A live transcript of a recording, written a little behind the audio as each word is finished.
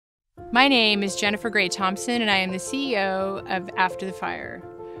My name is Jennifer Gray Thompson, and I am the CEO of After the Fire.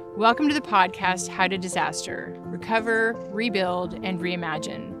 Welcome to the podcast, How to Disaster: Recover, Rebuild, and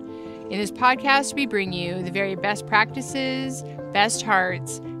Reimagine. In this podcast, we bring you the very best practices, best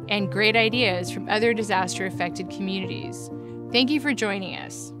hearts, and great ideas from other disaster-affected communities. Thank you for joining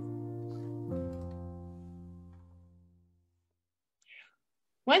us.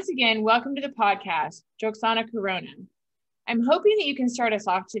 Once again, welcome to the podcast, Jocksana Corona. I'm hoping that you can start us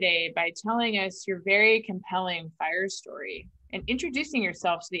off today by telling us your very compelling fire story and introducing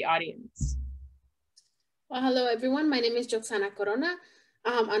yourself to the audience. Well, hello everyone. My name is Jocksana Corona.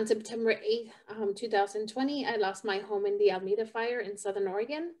 On September 8th, 2020, I lost my home in the Alameda Fire in Southern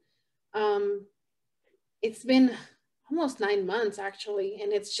Oregon. It's been almost 9 months actually,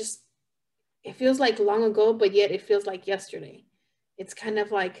 and it feels like long ago, but yet it feels like yesterday. It's kind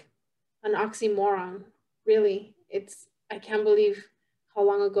of like an oxymoron, really. I can't believe how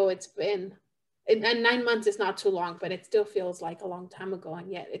long ago it's been. And 9 months is not too long, but it still feels like a long time ago,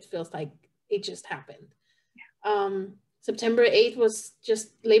 and yet it feels like it just happened. September 8th was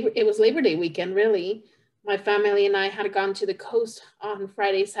Labor Day weekend, really. My family and I had gone to the coast on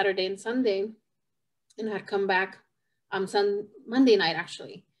Friday, Saturday, and Sunday, and had come back Monday night,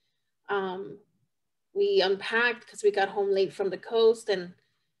 actually. We unpacked because we got home late from the coast, and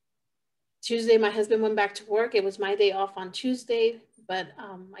Tuesday, my husband went back to work. It was my day off on Tuesday, but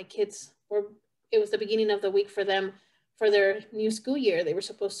my kids it was the beginning of the week for them for their new school year. They were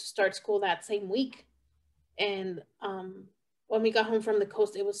supposed to start school that same week. And when we got home from the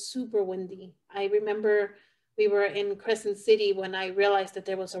coast, it was super windy. I remember we were in Crescent City when I realized that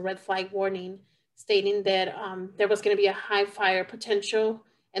there was a red flag warning stating that there was going to be a high fire potential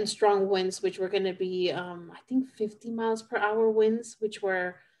and strong winds, which were going to be, I think, 50 miles per hour winds, which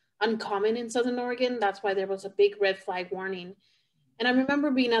were uncommon in Southern Oregon. That's why there was a big red flag warning. And I remember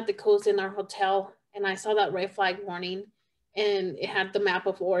being at the coast in our hotel, and I saw that red flag warning, and it had the map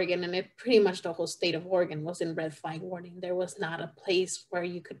of Oregon, and pretty much the whole state of Oregon was in red flag warning. There was not a place where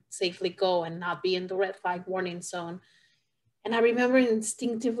you could safely go and not be in the red flag warning zone. And I remember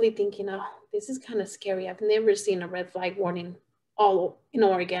instinctively thinking, oh, this is kind of scary. I've never seen a red flag warning all in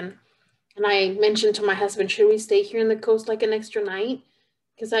Oregon. And I mentioned to my husband, should we stay here on the coast like an extra night?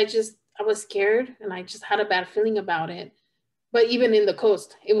 Because I was scared, and I just had a bad feeling about it. But even in the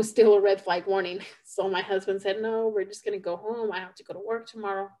coast, it was still a red flag warning. So my husband said, no, we're just going to go home. I have to go to work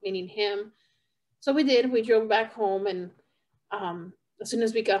tomorrow, meaning him. So we did. We drove back home, and as soon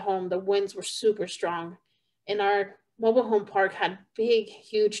as we got home, the winds were super strong. And our mobile home park had big,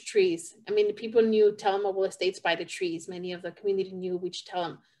 huge trees. I mean, people knew Telemobile Estates by the trees. Many of the community knew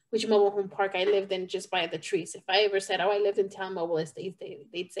which mobile home park I lived in just by the trees. If I ever said, oh, I lived in Telemobile Estates,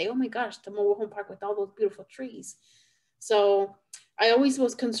 they'd say, oh my gosh, the mobile home park with all those beautiful trees. So I always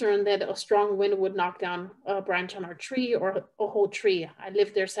was concerned that a strong wind would knock down a branch on our tree or a whole tree. I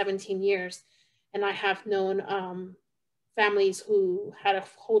lived there 17 years, and I have known families who had a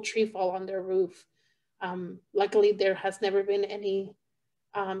whole tree fall on their roof. Luckily, there has never been any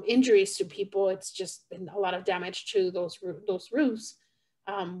injuries to people. It's just been a lot of damage to those roofs.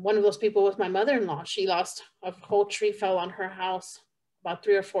 One of those people was my mother-in-law. She lost a whole tree fell on her house about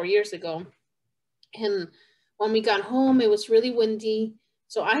 3 or 4 years ago. And when we got home, it was really windy.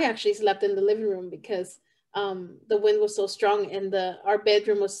 So I actually slept in the living room because the wind was so strong, and our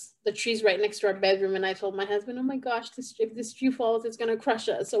bedroom was the trees right next to our bedroom. And I told my husband, oh my gosh, if this tree falls, it's going to crush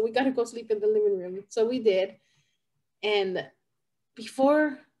us. So we got to go sleep in the living room. So we did. And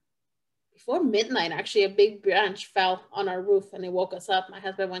before midnight, actually, a big branch fell on our roof, and it woke us up. My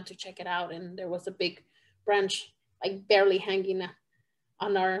husband went to check it out, and there was a big branch, like barely hanging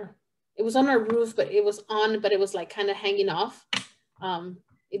on it was on our roof, but it was like kind of hanging off.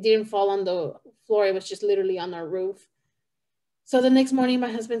 It didn't fall on the floor. It was just literally on our roof. So the next morning,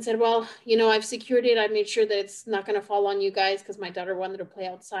 my husband said, well, I've secured it. I made sure that it's not going to fall on you guys because my daughter wanted to play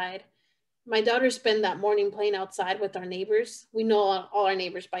outside. My daughter spent that morning playing outside with our neighbors. We know all our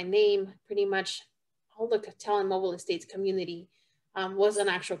neighbors by name. Pretty much all the Telemobile Estates community was an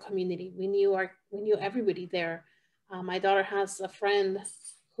actual community. We knew everybody there. My daughter has a friend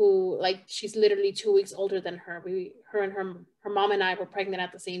who, she's literally 2 weeks older than her. Her mom and I were pregnant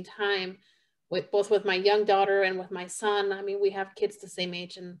at the same time, with my young daughter and with my son. I mean, we have kids the same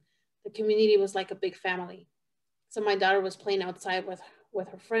age, and the community was like a big family. So my daughter was playing outside with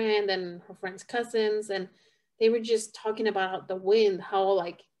her friend and her friend's cousins, and they were just talking about the wind, how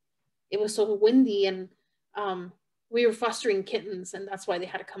it was so windy, and we were fostering kittens, and that's why they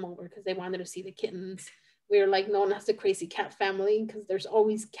had to come over, because they wanted to see the kittens. We were known as the crazy cat family because there's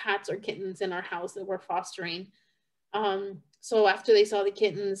always cats or kittens in our house that we're fostering. So after they saw the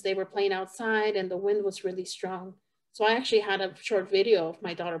kittens, they were playing outside and the wind was really strong. So I actually had a short video of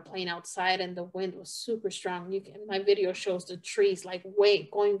my daughter playing outside and the wind was super strong. My video shows the trees like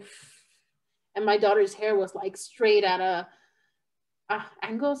going, and my daughter's hair was like straight at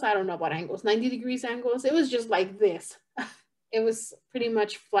angles. I don't know about angles, 90 degrees angles. It was just like this. It was pretty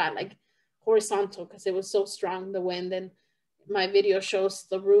much flat, like horizontal, because it was so strong, the wind. And my video shows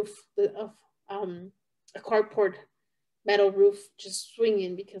the roof of a carport metal roof just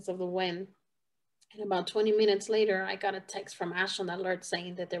swinging because of the wind. And about 20 minutes later, I got a text from Ashland Alert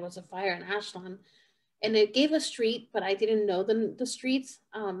saying that there was a fire in Ashland. And it gave a street, but I didn't know the streets.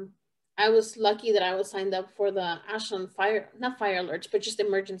 I was lucky that I was signed up for the Ashland fire, not fire alerts, but just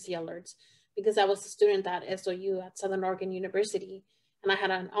emergency alerts, because I was a student at SOU at Southern Oregon University, and I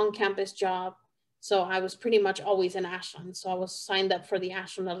had an on-campus job. So I was pretty much always in Ashland. So I was signed up for the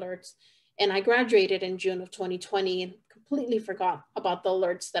Ashland alerts. And I graduated in June of 2020 and completely forgot about the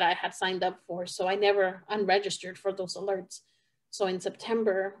alerts that I had signed up for. So I never unregistered for those alerts. So in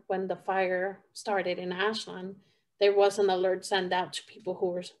September, when the fire started in Ashland, there was an alert sent out to people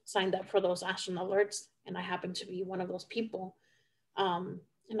who were signed up for those Ashland alerts. And I happened to be one of those people.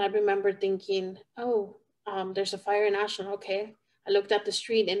 And I remember thinking, oh, there's a fire in Ashland. Okay. I looked at the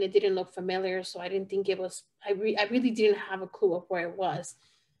street and it didn't look familiar. So I didn't think it was, I really didn't have a clue of where it was.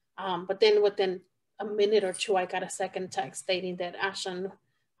 But then within a minute or two, I got a second text stating that Ashland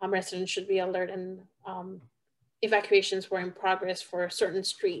residents should be alert and evacuations were in progress for certain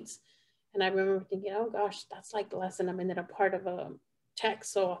streets. And I remember thinking, oh gosh, that's like less than a minute apart of a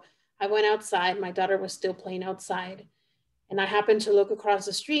text. So I went outside. My daughter was still playing outside. And I happened to look across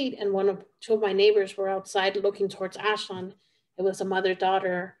the street and two of my neighbors were outside looking towards Ashland. It was a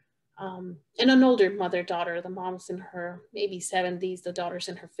mother-daughter and an older mother-daughter. The mom's in her maybe 70s, the daughter's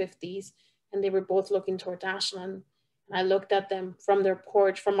in her 50s. And they were both looking towards Ashland. And I looked at them from their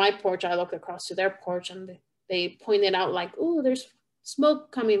porch. From my porch, I looked across to their porch and they pointed out like, oh, there's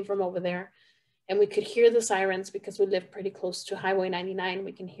smoke coming from over there. And we could hear the sirens because we live pretty close to Highway 99.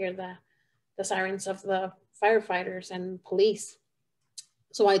 We can hear the sirens of the firefighters and police.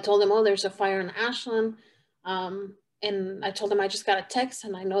 So I told them, oh, there's a fire in Ashland. And I told them I just got a text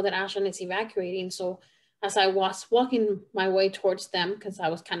and I know that Ashland is evacuating. So as I was walking my way towards them, because I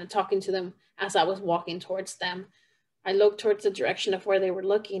was kind of talking to them as I was walking towards them, I looked towards the direction of where they were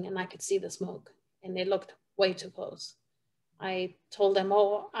looking and I could see the smoke and they looked way too close. I told them,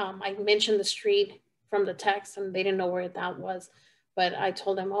 oh, I mentioned the street from the text and they didn't know where that was. But I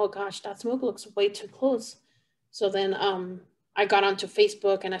told them, oh gosh, that smoke looks way too close. So then I got onto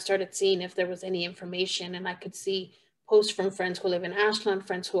Facebook and I started seeing if there was any information, and I could see posts from friends who live in Ashland,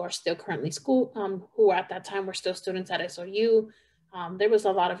 friends who are still currently who at that time were still students at SOU. There was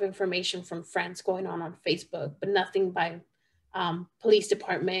a lot of information from friends going on Facebook, but nothing by police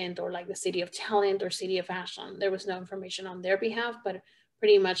department or like the city of Talent or city of Ashland. There was no information on their behalf, but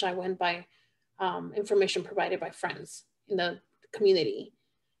pretty much I went by information provided by friends in the community.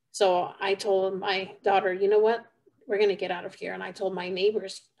 So I told my daughter, you know what, we're going to get out of here. And I told my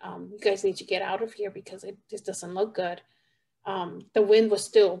neighbors, you guys need to get out of here because it just doesn't look good. The wind was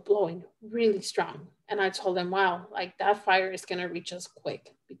still blowing really strong. And I told them, wow, like that fire is going to reach us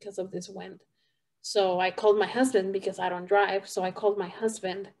quick because of this wind. So I called my husband because I don't drive. So I called my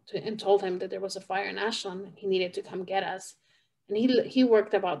husband and told him that there was a fire in Ashland. He needed to come get us. And he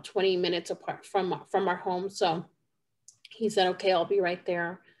worked about 20 minutes apart from our home. So he said, okay, I'll be right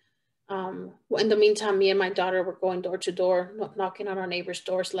there. In the meantime, me and my daughter were going door to door, knocking on our neighbors'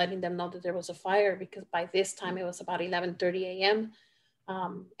 doors, letting them know that there was a fire, because by this time it was about 11:30 a.m.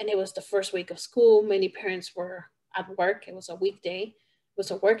 And it was the first week of school. Many parents were at work. It was a weekday. It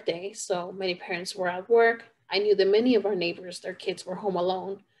was a work day. So many parents were at work. I knew that many of our neighbors, their kids were home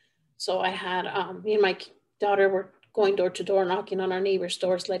alone. So I had, me and my daughter were going door to door, knocking on our neighbors'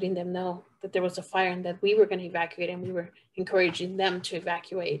 doors, letting them know that there was a fire and that we were going to evacuate, and we were encouraging them to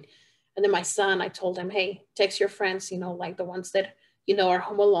evacuate. And then my son, I told him, hey, text your friends, like the ones that, are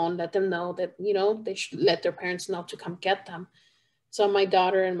home alone, let them know that, they should let their parents know to come get them. So my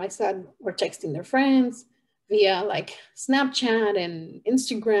daughter and my son were texting their friends via like Snapchat and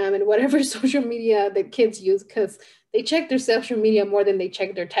Instagram and whatever social media that kids use, because they check their social media more than they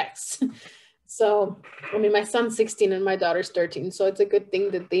check their texts. So, my son's 16 and my daughter's 13. So it's a good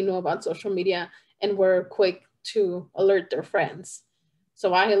thing that they know about social media and were quick to alert their friends.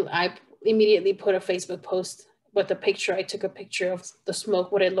 So I immediately put a Facebook post with a picture. I took a picture of the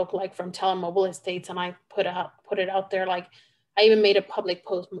smoke, what it looked like from Telemobile Estates, and I put it out there. Like, I even made a public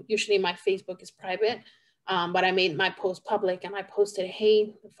post. Usually my Facebook is private, But I made my post public and I posted,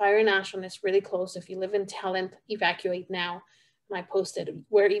 hey, the fire in Ashland is really close. If you live in Talent, evacuate now. And I posted,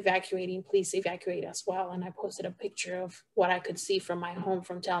 we're evacuating, please evacuate as well. And I posted a picture of what I could see from my home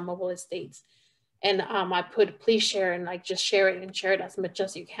from Talmobile Estates. And I put, please share, and like just share it and share it as much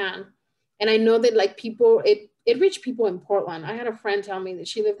as you can. And I know that like people, it reached people in Portland. I had a friend tell me that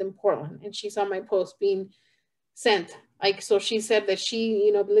she lived in Portland and she saw my post being sent. Like, so she said that she,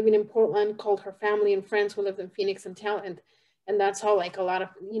 you know, living in Portland, called her family and friends who lived in Phoenix and Talent. And that's how like a lot of,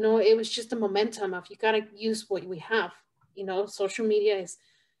 you know, it was just a momentum of you got to use what we have. You know, social media is,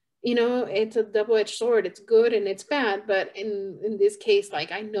 you know, it's a double-edged sword. It's good and it's bad. But in this case,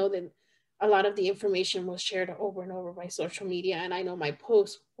 like I know that a lot of the information was shared over and over by social media. And I know my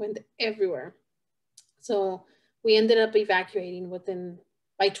posts went everywhere. So we ended up evacuating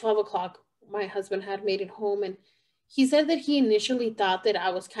by 12 o'clock, my husband had made it home. And he said that he initially thought that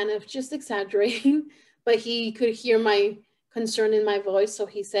I was kind of just exaggerating, but he could hear my concern in my voice. So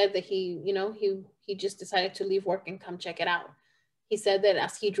he said that he just decided to leave work and come check it out. He said that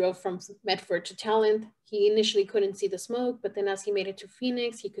as he drove from Medford to Talent, he initially couldn't see the smoke, but then as he made it to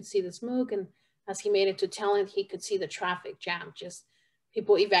Phoenix, he could see the smoke. And as he made it to Talent, he could see the traffic jam. Just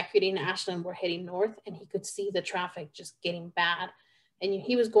people evacuating Ashland were heading north, and he could see the traffic just getting bad. And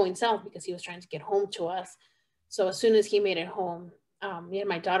he was going south because he was trying to get home to us. So as soon as he made it home, me and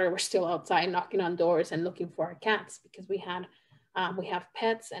my daughter were still outside knocking on doors and looking for our cats because we have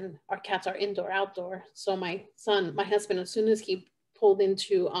pets and our cats are indoor, outdoor. So my husband, as soon as he pulled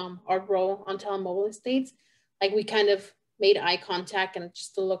into our row on Telemobile Estates, like we kind of made eye contact, and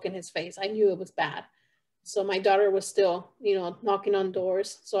just the look in his face, I knew it was bad. So my daughter was still, you know, knocking on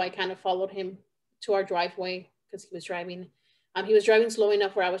doors. So I kind of followed him to our driveway because he was driving. He was driving slow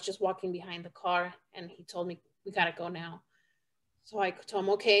enough where I was just walking behind the car, and he told me, we gotta go now. So I told him,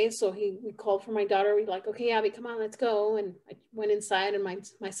 okay. So we called for my daughter. We like, okay, Abby, come on, let's go. And I went inside, and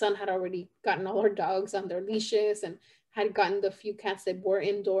my son had already gotten all our dogs on their leashes and had gotten the few cats that were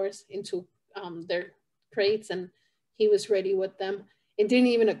indoors into their crates, and he was ready with them. It didn't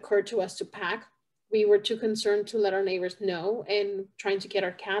even occur to us to pack. We were too concerned to let our neighbors know and trying to get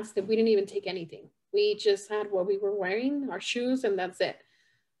our cats that we didn't even take anything. We just had what we were wearing, our shoes, and that's it.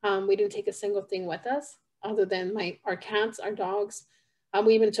 We didn't take a single thing with us other than our cats, our dogs.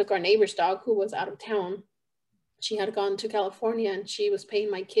 We even took our neighbor's dog who was out of town. She had gone to California, and she was paying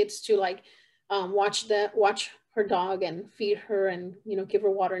my kids to like watch her dog and feed her and, you know, give her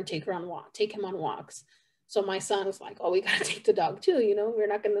water and take him on walks. So my son was like, oh, we got to take the dog too. You know, we're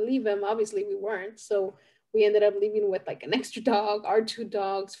not going to leave him. Obviously we weren't. So we ended up leaving with like an extra dog, our 2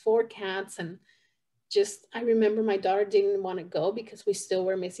 dogs, 4 cats. And just, I remember my daughter didn't want to go because we still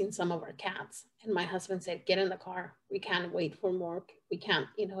were missing some of our cats. And my husband said, get in the car. We can't wait for more. We can't,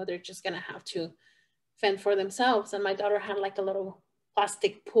 you know, they're just going to have to fend for themselves. And my daughter had like a little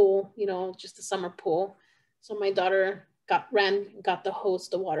plastic pool, you know, just a summer pool. So my daughter got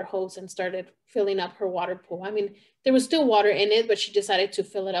the water hose, and started filling up her water pool. I mean, there was still water in it, but she decided to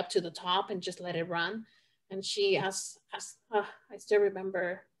fill it up to the top and just let it run. And she I still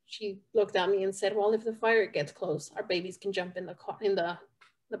remember, she looked at me and said, well, if the fire gets close, our babies can jump in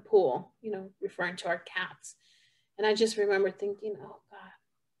the pool, you know, referring to our cats. And I just remember thinking, oh God,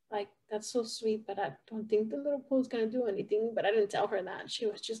 like, that's so sweet, but I don't think the little pool is going to do anything. But I didn't tell her that. She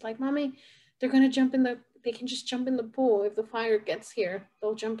was just like, Mommy, they can just jump in the pool. If the fire gets here,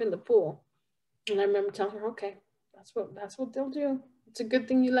 they'll jump in the pool. And I remember telling her, okay, that's what they'll do. It's a good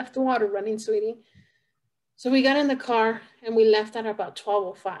thing you left the water running, sweetie. So we got in the car and we left at about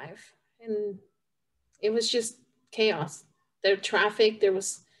 12:05, and it was just chaos. The traffic, it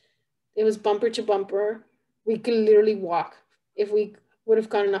was bumper to bumper. We could literally walk. If we would have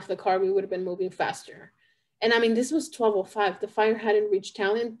gotten off the car, we would have been moving faster. And I mean, this was 12:05. The fire hadn't reached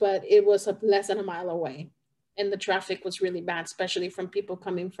Talent, but it was less than a mile away. And the traffic was really bad, especially from people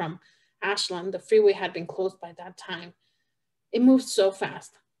coming from Ashland. The freeway had been closed by that time. It moved so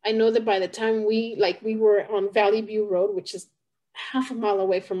fast. I know that by the time we were on Valley View Road, which is half a mile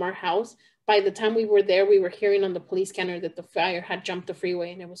away from our house, by the time we were there, we were hearing on the police scanner that the fire had jumped the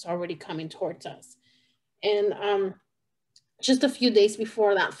freeway and it was already coming towards us. And just a few days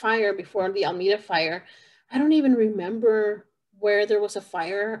before that fire, before the Alameda Fire, I don't even remember where there was a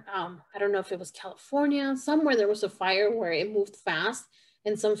fire. I don't know if it was California, somewhere there was a fire where it moved fast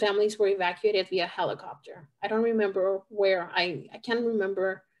and some families were evacuated via helicopter. I don't remember where. I can't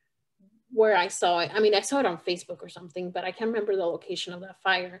remember where I saw it. I mean, I saw it on Facebook or something, but I can't remember the location of that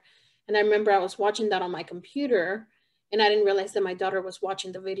fire. And I remember I was watching that on my computer, and I didn't realize that my daughter was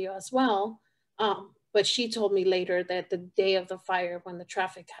watching the video as well. But she told me later that the day of the fire, when the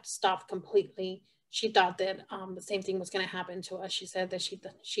traffic had stopped completely, she thought that the same thing was going to happen to us. She said that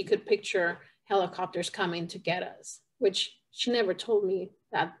she could picture helicopters coming to get us, which she never told me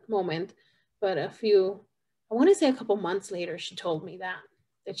that moment. But I want to say a couple months later, she told me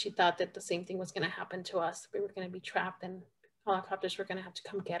that she thought that the same thing was going to happen to us. We were going to be trapped and helicopters were going to have to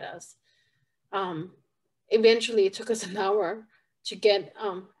come get us. Eventually, it took us an hour to get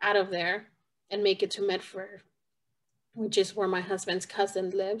out of there and make it to Medford, which is where my husband's cousin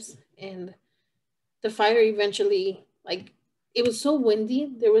lives. And the fire eventually, like, it was so windy,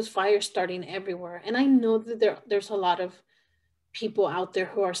 there was fire starting everywhere. And I know that there's a lot of people out there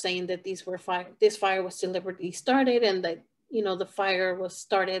who are saying that this fire was deliberately started, and that, you know, the fire was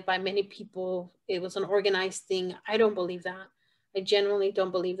started by many people. It was an organized thing. I don't believe that. I genuinely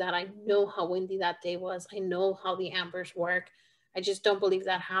don't believe that. I know how windy that day was. I know how the ambers work. I just don't believe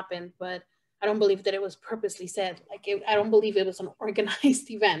that happened. But I don't believe that it was purposely said. Like, I don't believe it was an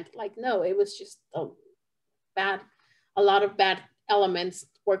organized event. Like, no, it was just a lot of bad elements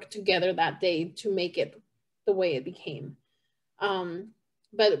worked together that day to make it the way it became.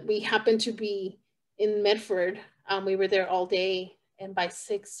 But we happened to be in Medford. We were there all day, and by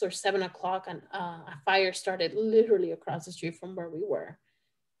 6 or 7 o'clock, a fire started literally across the street from where we were.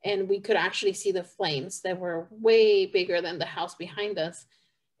 And we could actually see the flames that were way bigger than the house behind us.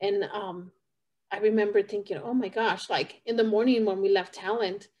 And I remember thinking, oh my gosh, like in the morning when we left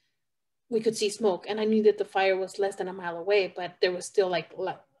Talent, we could see smoke, and I knew that the fire was less than a mile away, but there was still like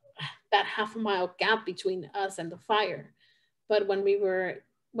that half a mile gap between us and the fire. But when we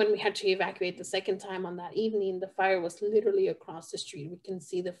had to evacuate the second time on that evening, the fire was literally across the street. We can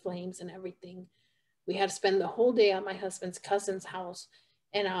see the flames and everything. We had to spend the whole day at my husband's cousin's house,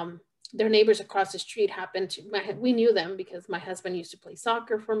 and their neighbors across the street we knew them because my husband used to play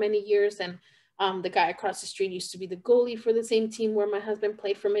soccer for many years, and the guy across the street used to be the goalie for the same team where my husband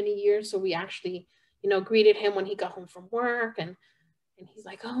played for many years. So we actually, you know, greeted him when he got home from work, and he's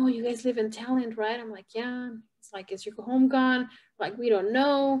like, oh, you guys live in Talent, right? I'm like, yeah. It's like, is your home gone? Like, we don't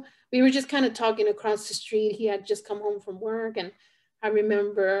know. We were just kind of talking across the street. He had just come home from work, and I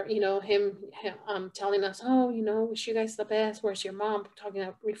remember, you know, him telling us, oh, you know, wish you guys the best. Where's your mom?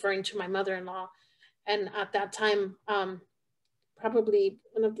 Referring to my mother-in-law. And at that time, probably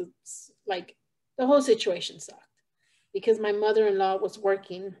the whole situation sucked because my mother-in-law was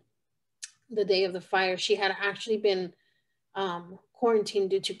working the day of the fire. She had actually been quarantined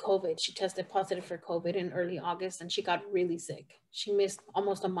due to COVID. She tested positive for COVID in early August, and she got really sick. She missed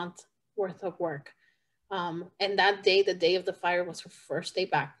almost a month worth of work. And that day, the day of the fire, was her first day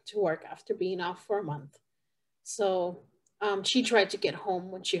back to work after being off for a month. So she tried to get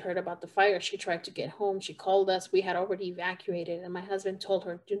home when she heard about the fire. She tried to get home. She called us. We had already evacuated, and my husband told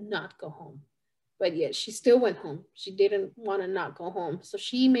her, do not go home. But yet she still went home. She didn't want to not go home. So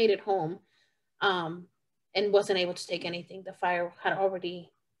she made it home and wasn't able to take anything. The fire had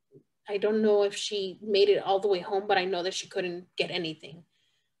already, I don't know if she made it all the way home, but I know that she couldn't get anything.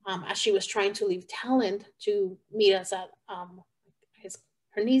 As she was trying to leave Talent to meet us at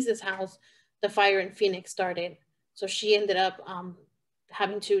her niece's house, the fire in Phoenix started. So she ended up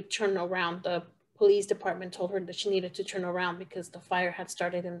having to turn around. The police department told her that she needed to turn around because the fire had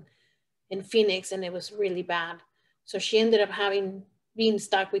started in Phoenix, and it was really bad. So she ended up being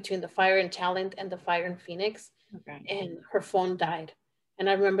stuck between the fire in Talent and the fire in Phoenix. Okay. And her phone died. And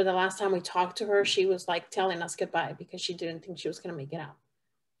I remember the last time we talked to her, she was like telling us goodbye because she didn't think she was going to make it out.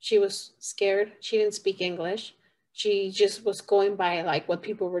 She was scared. She didn't speak English. She just was going by like what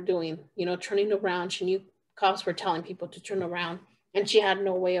people were doing, you know, turning around. She knew cops were telling people to turn around, and she had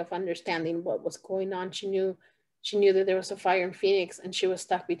no way of understanding what was going on. She knew that there was a fire in Phoenix, and she was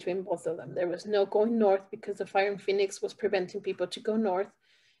stuck between both of them. There was no going north because the fire in Phoenix was preventing people to go north,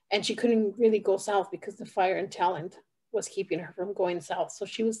 and she couldn't really go south because the fire in Talent was keeping her from going south. So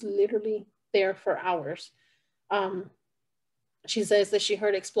she was literally there for hours. She says that she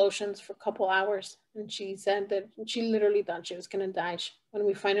heard explosions for a couple hours, and she said that she literally thought she was going to die. When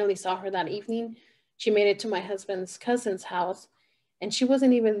we finally saw her that evening, she made it to my husband's cousin's house, and she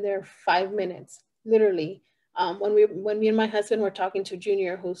wasn't even there 5 minutes, literally. When me and my husband were talking to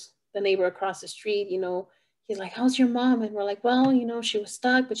Junior, who's the neighbor across the street, you know, he's like, how's your mom? And we're like, well, you know, she was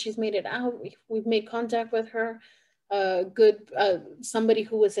stuck, but she's made it out. We've made contact with her. Somebody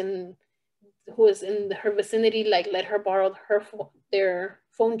who was in her vicinity, like, let her borrow their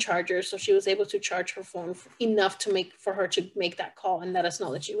phone charger, so she was able to charge her phone enough for her to make that call and let us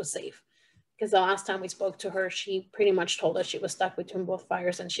know that she was safe. Because the last time we spoke to her, she pretty much told us she was stuck between both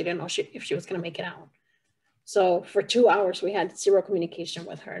fires and she didn't know if she was going to make it out. So for 2 hours, we had zero communication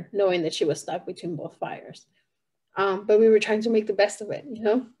with her, knowing that she was stuck between both fires. But we were trying to make the best of it, you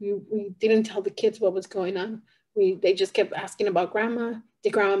know. We didn't tell the kids what was going on. They just kept asking about grandma.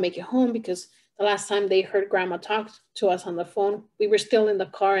 Did grandma make it home? Because the last time they heard grandma talk to us on the phone, we were still in the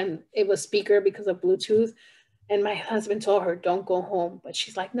car and it was speaker because of Bluetooth. And my husband told her, don't go home. But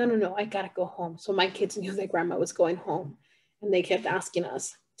she's like, no, no, no, I gotta go home. So my kids knew that grandma was going home. And they kept asking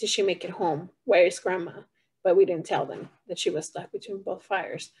us, did she make it home? Where is grandma? But we didn't tell them that she was stuck between both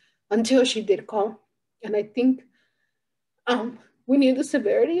fires until she did call. And I think we knew the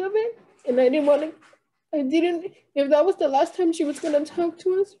severity of it. And I didn't, if that was the last time she was gonna talk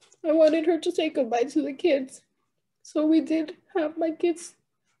to us, I wanted her to say goodbye to the kids. So we did have my kids,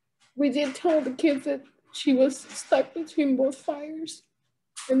 we did tell the kids that she was stuck between both fires.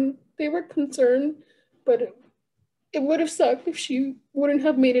 And they were concerned, but it would have sucked if she wouldn't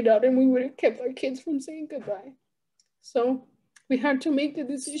have made it out and we would have kept our kids from saying goodbye. So we had to make the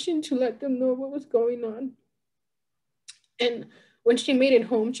decision to let them know what was going on. And when she made it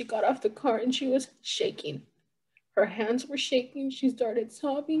home, she got off the car and she was shaking. Her hands were shaking. She started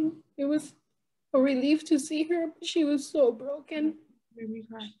sobbing. It was a relief to see her, but she was so broken.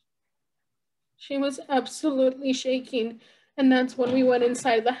 She was absolutely shaking. And that's when we went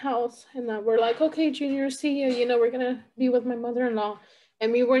inside the house and we're like, okay, Junior, see you. You know, we're going to be with my mother-in-law.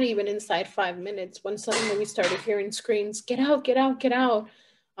 And we weren't even inside 5 minutes when suddenly we started hearing screams, get out, get out, get out,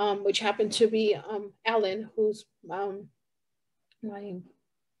 which happened to be Alan, who's my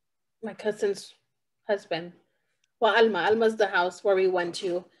cousin's husband. Well, Alma's the house where we went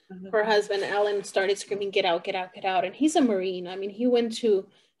to. Her husband, Alan, started screaming, get out, get out, get out. And he's a Marine. I mean, he went to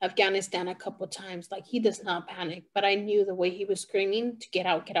Afghanistan a couple of times. Like, he does not panic. But I knew the way he was screaming to get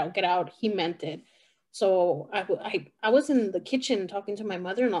out, get out, get out. He meant it. So I was in the kitchen talking to my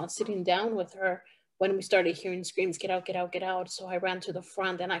mother-in-law, sitting down with her when we started hearing screams, get out, get out, get out. So I ran to the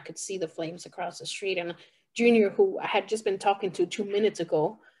front and I could see the flames across the street. And Junior, who I had just been talking to 2 minutes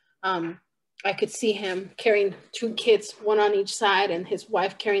ago, I could see him carrying 2 kids, one on each side, and his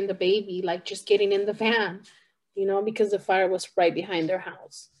wife carrying the baby, like just getting in the van, you know, because the fire was right behind their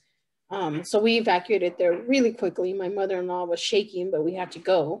house. So we evacuated there really quickly. My mother-in-law was shaking, but we had to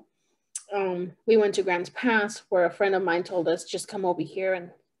go. We went to Grants Pass, where a friend of mine told us, just come over here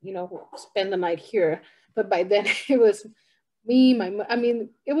and, you know, we'll spend the night here. But by then it was me,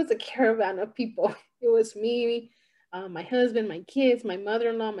 it was a caravan of people. It was me, my husband, my kids, my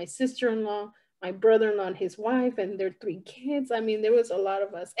mother-in-law, my sister-in-law, my brother-in-law and his wife and their 3 kids. I mean, there was a lot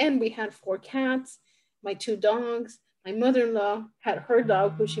of us. And we had 4 cats, my 2 dogs. My mother-in-law had her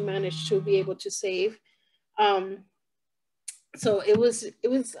dog, who she managed to be able to save. So it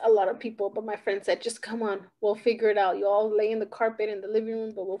was a lot of people, but my friend said, just come on, we'll figure it out. You all lay in the carpet in the living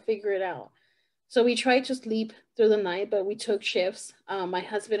room, but we'll figure it out. So we tried to sleep through the night, but we took shifts. My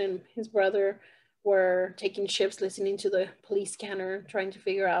husband and his brother were taking shifts, listening to the police scanner, trying to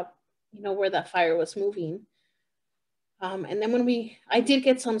figure out, you know, where that fire was moving. And then when I did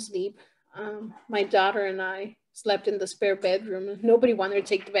get some sleep, my daughter and I slept in the spare bedroom. Nobody wanted to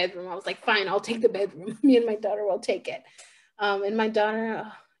take the bedroom. I was like, fine, I'll take the bedroom. Me and my daughter will take it. And my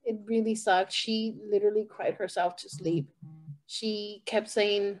daughter, it really sucked. She literally cried herself to sleep. She kept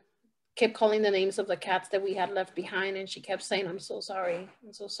calling the names of the cats that we had left behind. And she kept saying, I'm so sorry.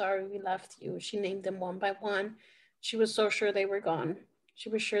 I'm so sorry we left you. She named them one by one. She was so sure they were gone. She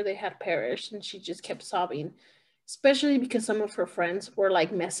was sure they had perished. And she just kept sobbing, especially because some of her friends were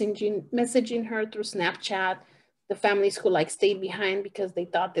like messaging her through Snapchat. The families who like stayed behind because they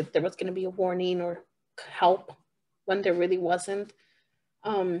thought that there was going to be a warning or help when there really wasn't.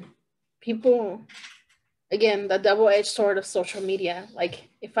 People, again, the double-edged sword of social media. Like,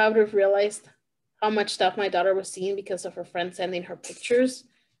 if I would have realized how much stuff my daughter was seeing because of her friends sending her pictures,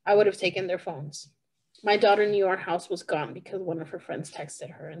 I would have taken their phones. My daughter knew our house was gone because one of her friends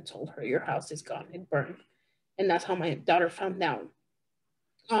texted her and told her, your house is gone, it burned. And that's how my daughter found out.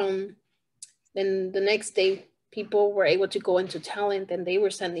 Then the next day, people were able to go into Talent and they were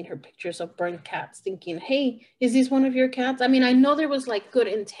sending her pictures of burned cats, thinking, hey, is this one of your cats? I mean, I know there was like good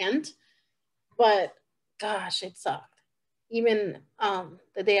intent, but gosh, it sucked. Even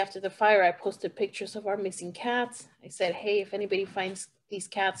the day after the fire, I posted pictures of our missing cats. I said, hey, if anybody finds these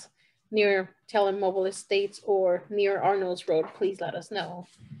cats near Talent Mobile Estates or near Arnold's Road, please let us know.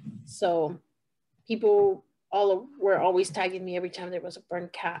 So people were always tagging me every time there was a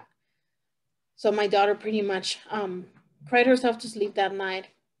burned cat. So my daughter pretty much cried herself to sleep that night,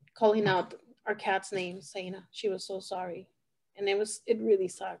 calling out our cat's name, saying she was so sorry. And it really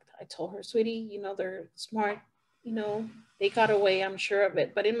sucked. I told her, sweetie, you know, they're smart, you know, they got away, I'm sure of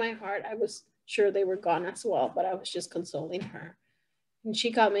it. But in my heart, I was sure they were gone as well, but I was just consoling her. And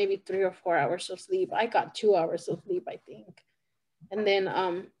she got maybe 3 or 4 hours of sleep. I got 2 hours of sleep, I think. And then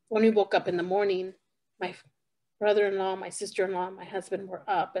when we woke up in the morning, my brother-in-law, my sister-in-law, and my husband were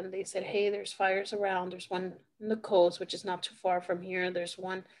up, and they said, hey, there's fires around. There's one in the coast, which is not too far from here. There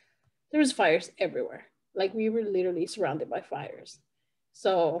was fires everywhere. Like, we were literally surrounded by fires.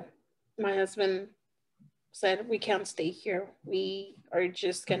 So my husband said, we can't stay here. We are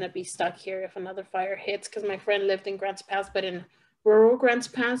just going to be stuck here if another fire hits, because my friend lived in Grants Pass, but in rural Grants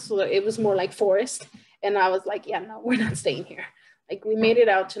Pass, so it was more like forest. And I was like, yeah, no, we're not staying here. Like, we made it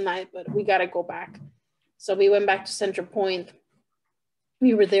out tonight, but we got to go back. So we went back to Central Point.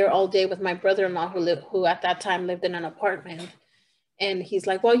 We were there all day with my brother-in-law who at that time lived in an apartment. And he's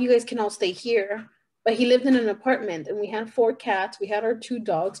like, well, you guys can all stay here. But he lived in an apartment, and we had 4 cats. We had our 2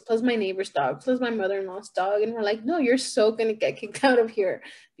 dogs, plus my neighbor's dog, plus my mother-in-law's dog. And we're like, no, you're so going to get kicked out of here,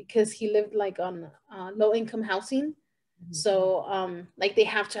 because he lived like on low-income housing. Mm-hmm. So like,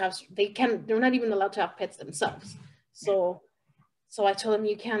 they're not even allowed to have pets themselves. So I told him,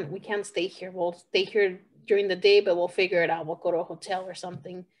 we can't stay here. We'll stay here during the day, but we'll figure it out. We'll go to a hotel or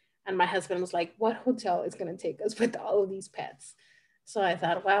something. And my husband was like, what hotel is going to take us with all of these pets? So I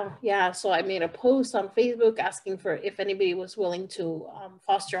thought, wow, yeah. So I made a post on Facebook asking for if anybody was willing to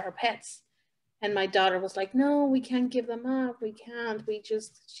foster our pets. And my daughter was like, no, we can't give them up. We can't.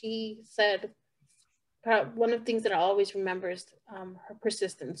 She said, one of the things that I always remember is her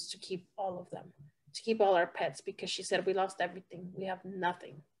persistence to keep all of them, to keep all our pets, because she said, we lost everything. We have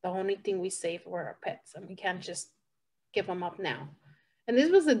nothing. The only thing we saved were our pets, and we can't just give them up now. And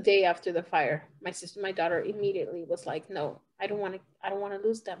this was the day after the fire. My daughter immediately was like, no, I don't want to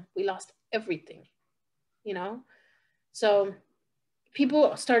lose them. We lost everything, you know? So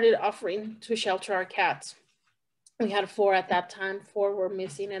people started offering to shelter our cats. We had 4 at that time. 4 were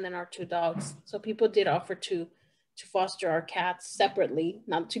missing, and then our 2 dogs. So people did offer to foster our cats separately,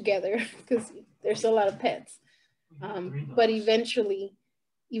 not together, because there's a lot of pets. But eventually,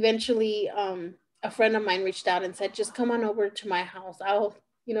 a friend of mine reached out and said, just come on over to my house.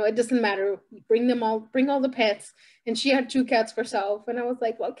 It doesn't matter. Bring all the pets. And she had 2 cats herself. And I was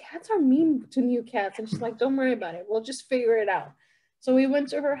like, well, cats are mean to new cats. And she's like, don't worry about it. We'll just figure it out. So we went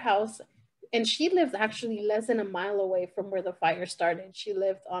to her house, and she lived actually less than a mile away from where the fire started. She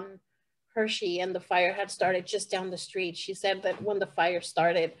lived on Hershey, and the fire had started just down the street. She said that when the fire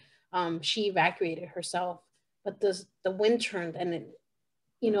started, she evacuated herself, but the wind turned, and it,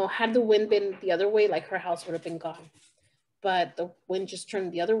 had the wind been the other way, like, her house would have been gone. But the wind just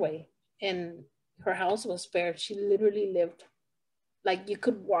turned the other way, and her house was spared. She literally lived, like, you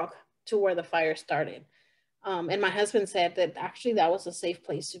could walk to where the fire started. And my husband said that actually that was a safe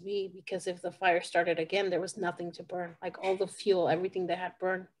place to be, because if the fire started again, there was nothing to burn. Like, all the fuel, everything that had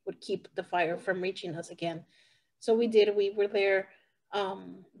burned would keep the fire from reaching us again. So we were there.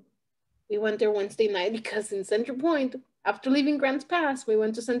 We went there Wednesday night, because in Central Point, after leaving Grants Pass, we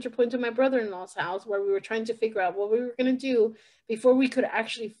went to Central Point to my brother-in-law's house, where we were trying to figure out what we were going to do. Before we could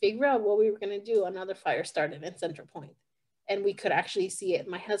actually figure out what we were going to do, another fire started in Central Point. And we could actually see it.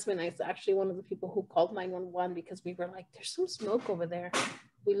 My husband is actually one of the people who called 911, because we were like, there's some smoke over there.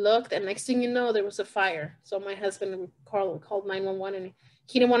 We looked, and next thing you know, there was a fire. So my husband called 911, and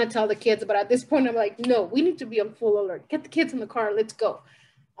he didn't want to tell the kids. But at this point, I'm like, no, we need to be on full alert. Get the kids in the car. Let's go.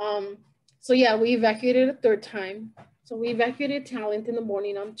 So yeah, we evacuated a 3rd time. So we evacuated Talent in the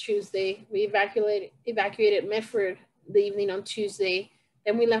morning on Tuesday. We evacuated Medford the evening on Tuesday.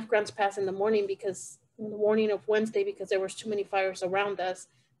 Then we left Grants Pass in the morning, in the morning of Wednesday, because there was too many fires around us,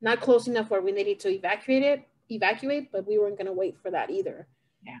 not close enough where we needed to evacuate, but we weren't going to wait for that either.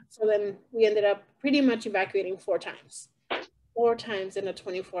 Yeah. So then we ended up pretty much evacuating 4 times in a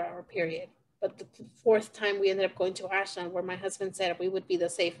 24-hour period. But the 4th time we ended up going to Ashland, where my husband said we would be the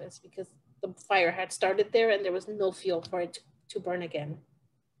safest, because the fire had started there and there was no fuel for it to burn again.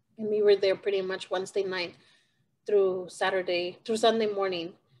 And we were there pretty much Wednesday night through Sunday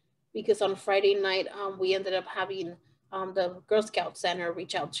morning, because on Friday night, we ended up having the Girl Scout Center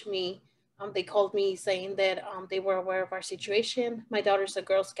reach out to me. They called me saying that they were aware of our situation. My daughter's a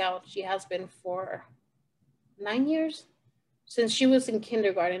Girl Scout. She has been for 9 years, since she was in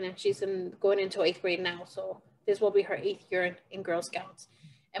kindergarten, and she's going into 8th grade now. So this will be her 8th year in Girl Scouts.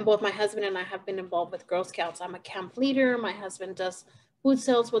 And both my husband and I have been involved with Girl Scouts. I'm a camp leader. My husband does food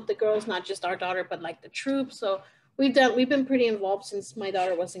sales with the girls, not just our daughter, but like the troop. So we've been pretty involved since my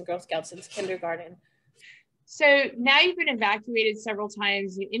daughter was in Girl Scouts since kindergarten. So now you've been evacuated several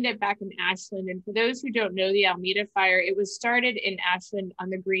times. You end up back in Ashland. And for those who don't know the Alameda Fire, it was started in Ashland on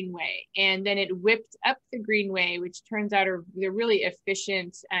the Greenway. And then it whipped up the Greenway, which turns out they're really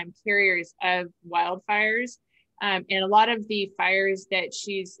efficient carriers of wildfires. And a lot of the fires that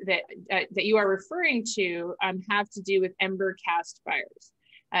that you are referring to have to do with ember cast fires.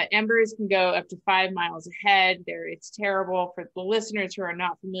 Embers can go up to 5 miles ahead. It's terrible for the listeners who are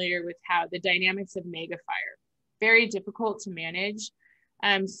not familiar with how the dynamics of mega fire, very difficult to manage.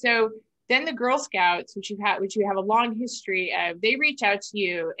 So then the Girl Scouts, which you have a long history of, they reach out to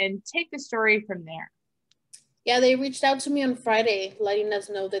you and take the story from there. Yeah, they reached out to me on Friday, letting us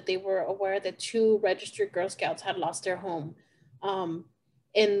know that they were aware that 2 registered Girl Scouts had lost their home.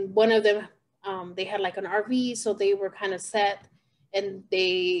 And one of them, they had like an RV, so they were kind of set, and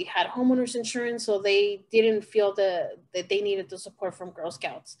they had homeowners insurance, so they didn't feel that they needed the support from Girl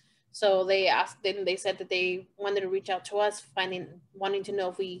Scouts. So they said that they wanted to reach out to us, wanting to know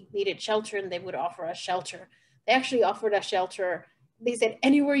if we needed shelter, and they would offer us shelter. They actually offered us shelter. They said,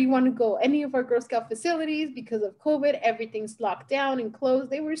 anywhere you want to go, any of our Girl Scout facilities, because of COVID, everything's locked down and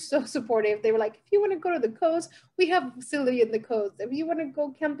closed. They were so supportive. They were like, if you want to go to the coast, we have a facility in the coast. If you want to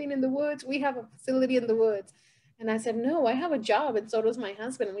go camping in the woods, we have a facility in the woods. And I said, no, I have a job, and so does my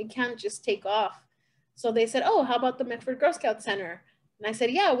husband. We can't just take off. So they said, oh, how about the Medford Girl Scout Center? And I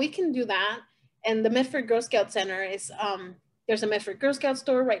said, yeah, we can do that. And the Medford Girl Scout Center is, there's a Medford Girl Scout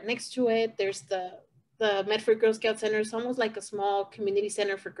store right next to it. There's the Medford Girl Scout Center is almost like a small community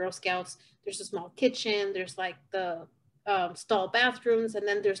center for Girl Scouts. There's a small kitchen. There's like the stall bathrooms. And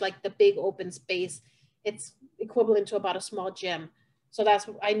then there's like the big open space. It's equivalent to about a small gym. So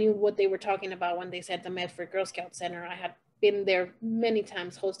I knew what they were talking about when they said the Medford Girl Scout Center. I had been there many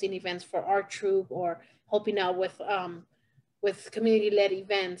times hosting events for our troop or helping out with community-led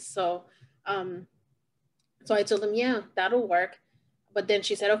events. So I told them, yeah, that'll work. But then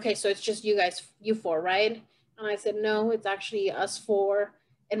she said, okay, so it's just you 4, right? And I said, no, it's actually us 4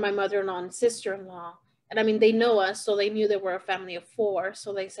 and my mother-in-law and sister-in-law. And I mean, they know us, so they knew that we're a family of 4.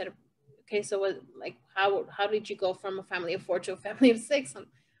 So they said, okay, so what, like, how did you go from a family of 4 to a family of 6? And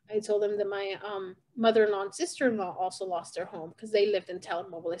I told them that my mother-in-law and sister-in-law also lost their home because they lived in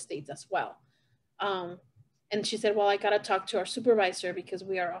Telemobile Estates as well. And she said, well, I got to talk to our supervisor because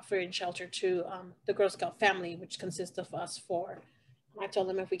we are offering shelter to the Girl Scout family, which consists of us 4. And I told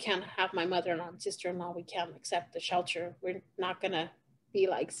them if we can't have my mother-in-law and sister-in-law, we can't accept the shelter. We're not going to be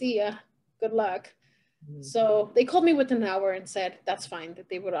like, see ya, good luck. Mm-hmm. So they called me within an hour and said that's fine, that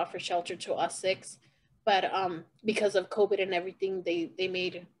they would offer shelter to us 6. But because of COVID and everything, they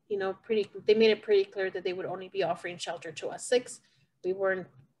made it pretty clear that they would only be offering shelter to us 6.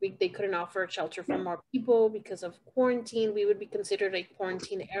 They couldn't offer shelter for more people because of quarantine. We would be considered a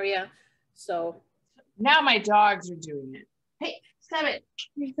quarantine area. So now my dogs are doing it. Hey, stop it.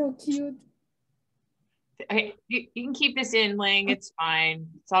 You're so cute. Hey, you can keep this in, Ling. It's fine.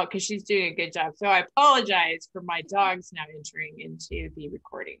 It's all because she's doing a good job. So I apologize for my dogs now entering into the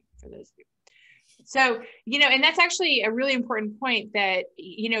recording for those of you. So, and that's actually a really important point that,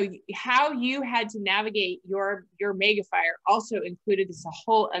 how you had to navigate your mega fire also included this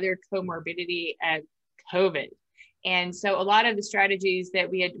whole other comorbidity of COVID. And so a lot of the strategies that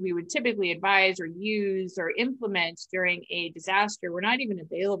we would typically advise or use or implement during a disaster were not even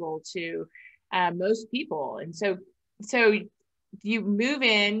available to most people. And so you move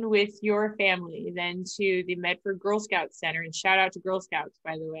in with your family then to the Medford Girl Scout Center, and shout out to Girl Scouts,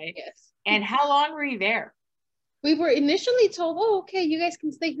 by the way. Yes. And how long were you there? We were initially told, oh, okay, you guys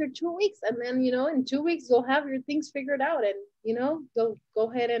can stay here 2 weeks. And then, in 2 weeks, you'll have your things figured out and, go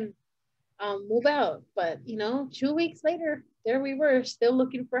ahead and move out. But 2 weeks later, there we were still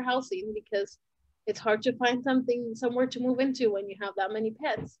looking for housing because it's hard to find somewhere to move into when you have that many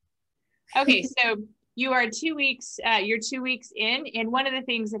pets. Okay, so you are 2 weeks, you're 2 weeks in, and one of the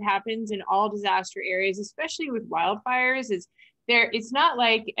things that happens in all disaster areas, especially with wildfires, is it's not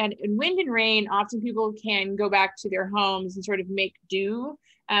like, and wind and rain, often people can go back to their homes and sort of make do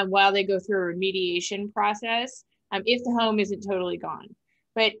while they go through a remediation process if the home isn't totally gone.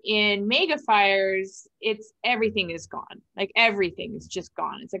 But in mega fires, everything is gone. Like everything is just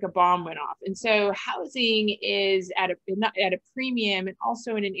gone. It's like a bomb went off. And so housing is at a premium, and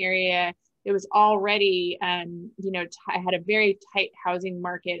also in an area that was already, had a very tight housing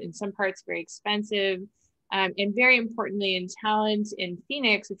market, in some parts very expensive. And very importantly, in Talent in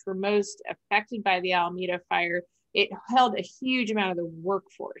Phoenix, which were most affected by the Alameda Fire, it held a huge amount of the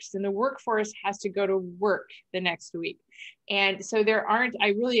workforce, and the workforce has to go to work the next week. And so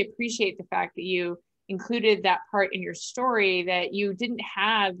I really appreciate the fact that you included that part in your story, that you didn't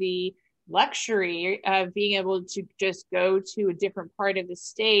have the luxury of being able to just go to a different part of the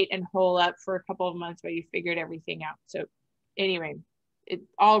state and hole up for a couple of months while you figured everything out. So anyway, it's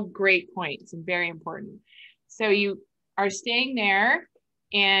all great points and very important. So you are staying there.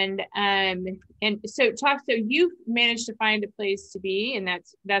 And so you've managed to find a place to be, and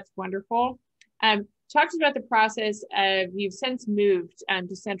that's wonderful. Talk to us about the process of, you've since moved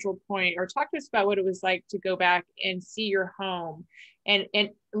to Central Point, or talk to us about what it was like to go back and see your home, and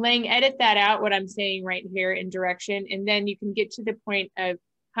Lang, edit that out, what I'm saying right here, in direction, and then you can get to the point of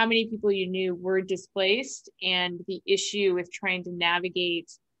how many people you knew were displaced and the issue with trying to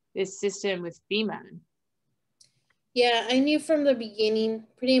navigate this system with FEMA. Yeah, I knew from the beginning,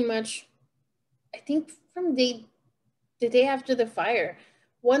 pretty much, I think from the day after the fire.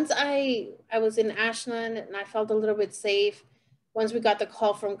 Once I was in Ashland and I felt a little bit safe. Once we got the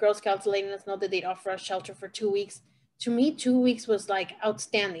call from Girl Scouts letting us know that they'd offer us shelter for 2 weeks, to me, 2 weeks was like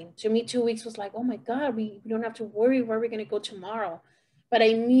outstanding. To me, 2 weeks was like, oh my God, we don't have to worry where we're going to go tomorrow. But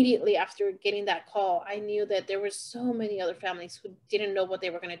immediately after getting that call, I knew that there were so many other families who didn't know what they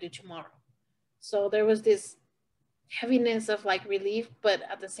were going to do tomorrow. So there was this heaviness of like relief, but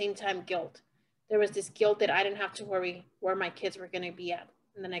at the same time, guilt. There was this guilt that I didn't have to worry where my kids were going to be at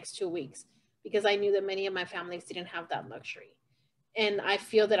in the next 2 weeks, because I knew that many of my families didn't have that luxury. And I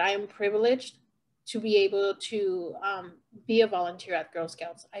feel that I am privileged to be able to be a volunteer at Girl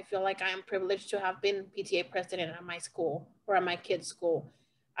Scouts. I feel like I am privileged to have been PTA president at my school or at my kids' school.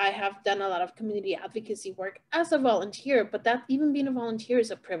 I have done a lot of community advocacy work as a volunteer, but that even being a volunteer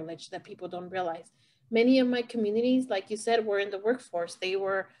is a privilege that people don't realize. Many of my communities, like you said, were in the workforce. They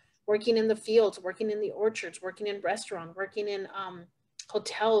were working in the fields, working in the orchards, working in restaurants, working in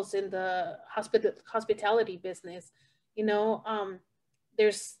hotels, in the hospitality business. You know,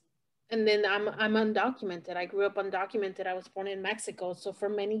 and then I'm undocumented. I grew up undocumented. I was born in Mexico. So for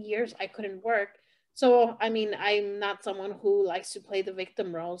many years I couldn't work. So, I mean, I'm not someone who likes to play the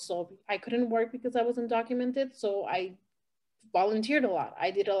victim role. So I couldn't work because I was undocumented. So I volunteered a lot. I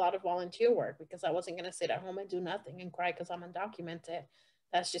did a lot of volunteer work because I wasn't going to sit at home and do nothing and cry because I'm undocumented.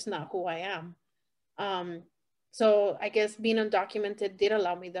 That's just not who I am. So I guess being undocumented did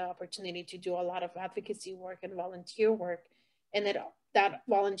allow me the opportunity to do a lot of advocacy work and volunteer work. And that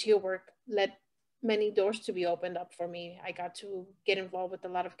volunteer work led many doors to be opened up for me. I got to get involved with a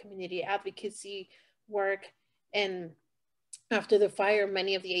lot of community advocacy work. And after the fire,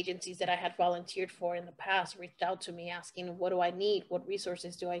 many of the agencies that I had volunteered for in the past reached out to me asking, what do I need? What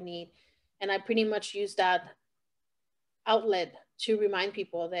resources do I need? And I pretty much used that outlet to remind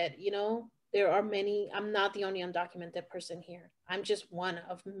people that, you know, there are many, I'm not the only undocumented person here. I'm just one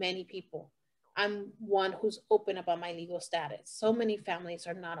of many people. I'm one who's open about my legal status. So many families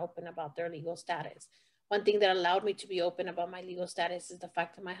are not open about their legal status. One thing that allowed me to be open about my legal status is the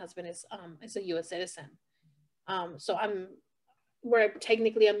fact that my husband is a U.S. citizen. So we're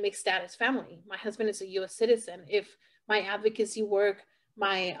technically a mixed status family. My husband is a U.S. citizen. If my advocacy work,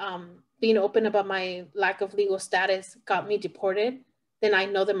 my being open about my lack of legal status got me deported, then I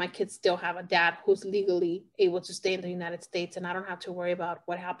know that my kids still have a dad who's legally able to stay in the United States, and I don't have to worry about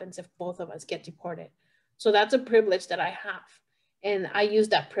what happens if both of us get deported. So that's a privilege that I have, and I use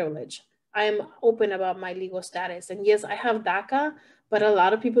that privilege. I am open about my legal status. And yes, I have DACA, but a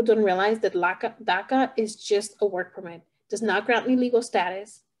lot of people don't realize that DACA is just a work permit. It does not grant me legal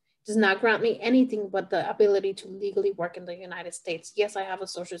status, does not grant me anything but the ability to legally work in the United States. Yes, I have a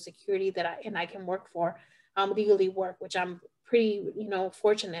social security that I can work for, legally work, which I'm pretty,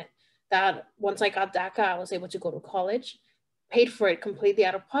 fortunate that once I got DACA, I was able to go to college, paid for it completely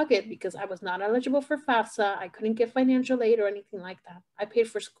out of pocket because I was not eligible for FAFSA. I couldn't get financial aid or anything like that. I paid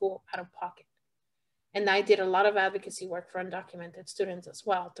for school out of pocket. And I did a lot of advocacy work for undocumented students as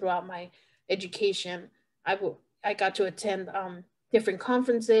well throughout my education. I got to attend different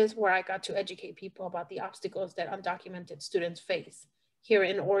conferences where I got to educate people about the obstacles that undocumented students face here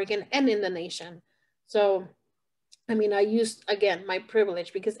in Oregon and in the nation. So, I mean, I used, again, my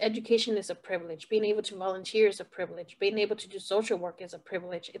privilege, because education is a privilege. Being able to volunteer is a privilege. Being able to do social work is a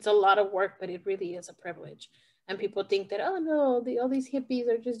privilege. It's a lot of work, but it really is a privilege. And people think that, oh no, all these hippies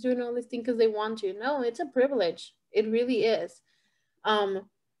are just doing all this thing because they want to. No, it's a privilege. It really is.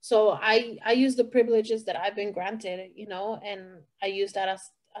 So I use the privileges that I've been granted, and I use that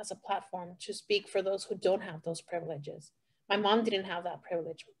as a platform to speak for those who don't have those privileges. My mom didn't have that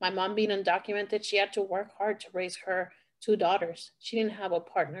privilege. My mom being undocumented, she had to work hard to raise her 2 daughters. She didn't have a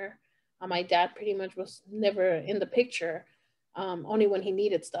partner. My dad pretty much was never in the picture. Only when he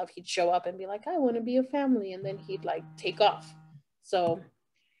needed stuff, he'd show up and be like, I want to be a family. And then he'd like take off. So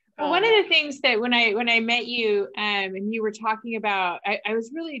one of the things that when I met you and you were talking about, I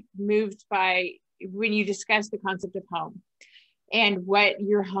was really moved by when you discussed the concept of home and what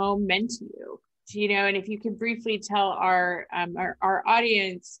your home meant to you, and if you could briefly tell our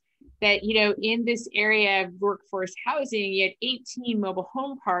audience that, you know, in this area of workforce housing, yet 18 mobile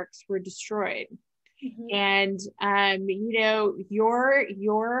home parks were destroyed. Mm-hmm. And, you know,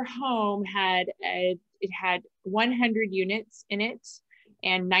 your home it had 100 units in it,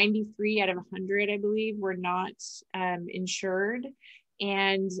 and 93 out of 100, I believe, were not insured.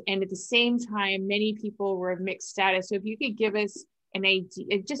 And at the same time, many people were of mixed status. So if you could give us an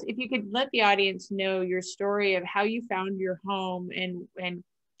idea, just if you could let the audience know your story of how you found your home, and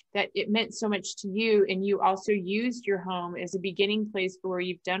that it meant so much to you, and you also used your home as a beginning place for where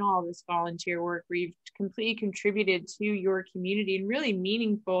you've done all this volunteer work, where you've completely contributed to your community in really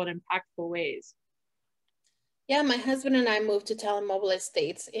meaningful and impactful ways. Yeah, my husband and I moved to Alameda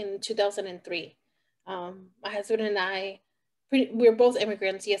Estates in 2003. My husband and I, we're both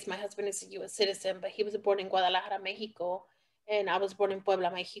immigrants. Yes, my husband is a U.S. citizen, but he was born in Guadalajara, Mexico, and I was born in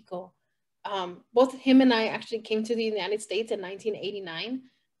Puebla, Mexico. Both him and I actually came to the United States in 1989,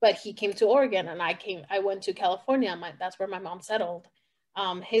 but he came to Oregon, and I went to California. That's where my mom settled.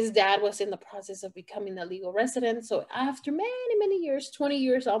 His dad was in the process of becoming a legal resident. So after many, many years, 20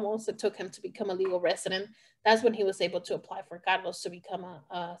 years almost, it took him to become a legal resident. That's when he was able to apply for Carlos to become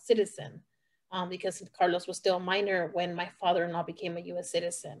a citizen, because Carlos was still a minor when my father-in-law became a U.S.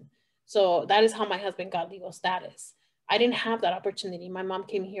 citizen. So that is how my husband got legal status. I didn't have that opportunity. My mom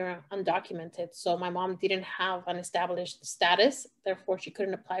came here undocumented. So my mom didn't have an established status. Therefore, she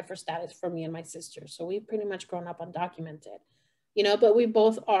couldn't apply for status for me and my sister. So we pretty much grown up undocumented, you know, but we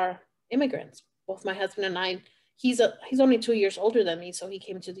both are immigrants. Both my husband and I, he's only 2 years older than me. So he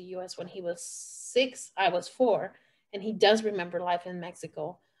came to the US when he was 6, I was 4, and he does remember life in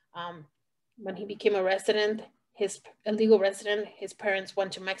Mexico. When he became a legal resident, his parents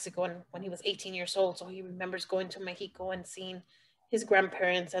went to Mexico when he was 18 years old. So he remembers going to Mexico and seeing his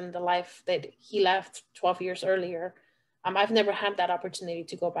grandparents and the life that he left 12 years earlier. I've never had that opportunity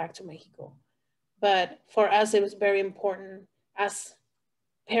to go back to Mexico. But for us, it was very important as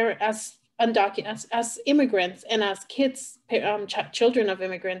immigrants and as kids, children of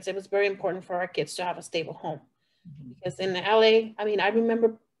immigrants, it was very important for our kids to have a stable home. Because in LA, I mean, I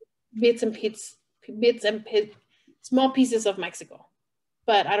remember small pieces of Mexico,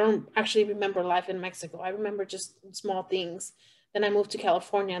 but I don't actually remember life in Mexico. I remember just small things. Then I moved to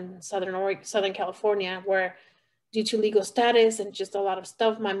California, in Southern California, where due to legal status and just a lot of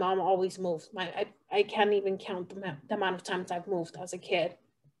stuff, my mom always moved. I can't even count the amount of times I've moved as a kid.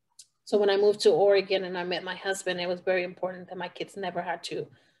 So when I moved to Oregon and I met my husband, it was very important that my kids never had to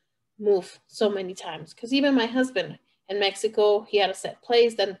move so many times. Because even my husband in Mexico, he had a set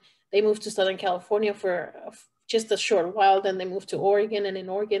place. Then they moved to Southern California for just a short while. Then they moved to Oregon, and in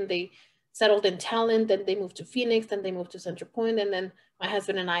Oregon, they settled in Talent. Then they moved to Phoenix. Then they moved to Central Point. And then my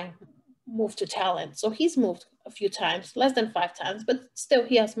husband and I moved to Talent. So he's moved a few times, less than 5 times, but still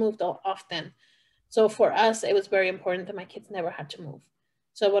he has moved often. So for us, it was very important that my kids never had to move.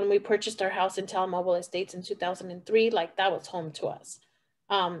 So when we purchased our house in Alameda Estates in 2003, like that was home to us.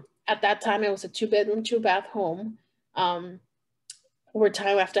 At that time, it was a 2-bedroom, 2-bath home. Over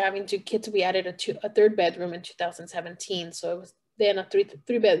time, after having 2 kids, we added a 3rd bedroom in 2017. So it was then a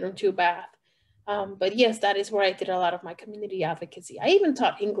 3-bedroom, 2-bath. But yes, that is where I did a lot of my community advocacy. I even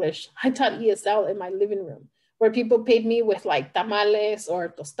taught English. I taught ESL in my living room, where people paid me with like tamales or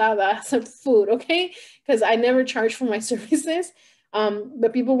tostadas of food, okay? Because I never charged for my services.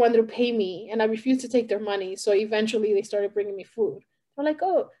 But people wanted to pay me, and I refused to take their money. So eventually they started bringing me food. They're like,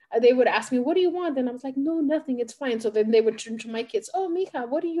 oh, they would ask me, what do you want? And I was like, no, nothing, it's fine. So then they would turn to my kids, oh, mija,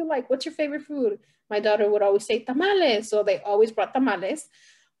 what do you like? What's your favorite food? My daughter would always say tamales. So they always brought tamales.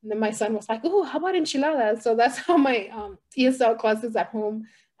 And then my son was like, oh, how about enchiladas? So that's how my ESL classes at home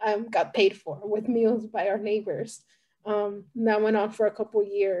got paid for, with meals by our neighbors. That went on for a couple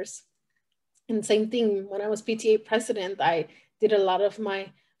years. And same thing, when I was PTA president, I did a lot of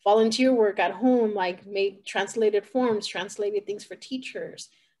my volunteer work at home, like made translated forms, translated things for teachers.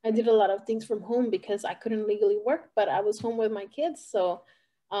 I did a lot of things from home because I couldn't legally work, but I was home with my kids. So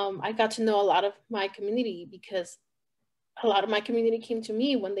I got to know a lot of my community, because a lot of my community came to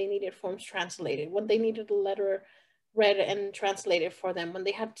me when they needed forms translated, when they needed a letter read and translated for them, when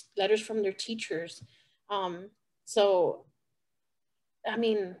they had letters from their teachers. So, I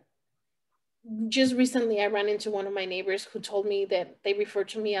mean, just recently I ran into one of my neighbors who told me that they refer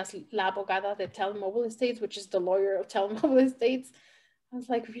to me as La Abogada de Telemobile Estates, which is the lawyer of Telemobile Estates. I was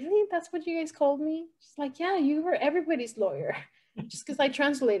like, really? That's what you guys called me? She's like, yeah, you were everybody's lawyer, just because I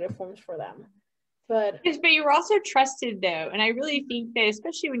translated forms for them. But you were also trusted, though. And I really think that,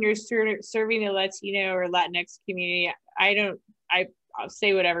 especially when you're serving the Latino or Latinx community, I'll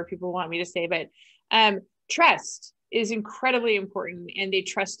say whatever people want me to say, but trust is incredibly important, and they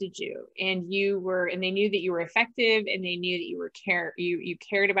trusted you, and they knew that you were effective, and they knew that you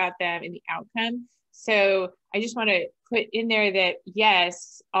cared about them and the outcome. So I just want to put in there that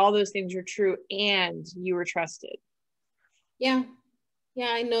yes, all those things are true, and you were trusted. Yeah.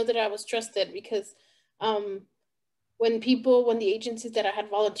 I know that I was trusted because when the agencies that I had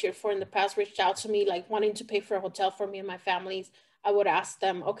volunteered for in the past reached out to me, like wanting to pay for a hotel for me and my families, I would ask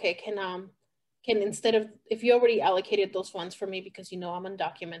them, okay, can instead of, if you already allocated those funds for me because I'm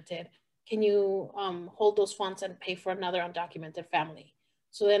undocumented, can you hold those funds and pay for another undocumented family?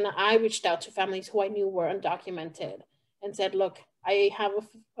 So then I reached out to families who I knew were undocumented and said, look, I have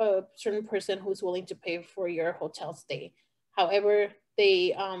a certain person who's willing to pay for your hotel stay. However,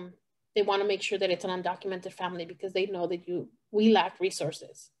 they want to make sure that it's an undocumented family because they know that we lack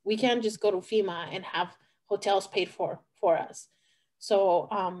resources. We can't just go to FEMA and have hotels paid for us. So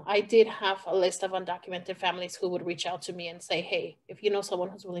I did have a list of undocumented families who would reach out to me and say, hey, if you know someone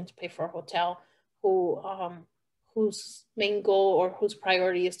who's willing to pay for a hotel, whose main goal or whose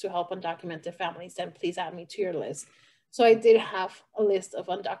priority is to help undocumented families, then please add me to your list. So I did have a list of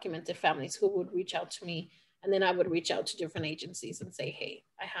undocumented families who would reach out to me, and then I would reach out to different agencies and say, hey,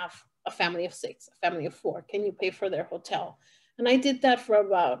 I have a family of 6, a family of 4, can you pay for their hotel? And I did that for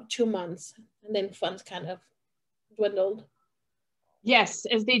about 2 months, and then funds kind of dwindled. Yes,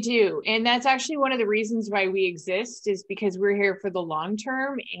 as they do. And that's actually one of the reasons why we exist, is because we're here for the long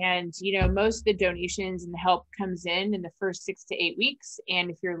term. And, most of the donations and the help comes in the first 6 to 8 weeks. And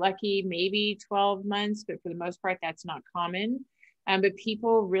if you're lucky, maybe 12 months, but for the most part, that's not common. But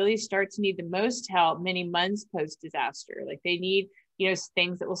people really start to need the most help many months post-disaster. Like they need,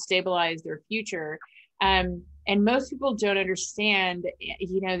 things that will stabilize their future. And most people don't understand,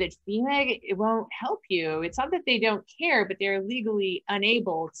 that FEMA, it won't help you. It's not that they don't care, but they're legally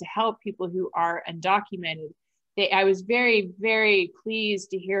unable to help people who are undocumented. I was very, very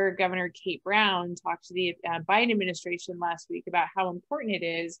pleased to hear Governor Kate Brown talk to the Biden administration last week about how important it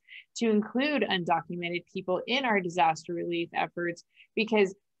is to include undocumented people in our disaster relief efforts,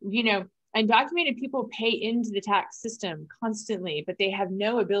 because, undocumented people pay into the tax system constantly, but they have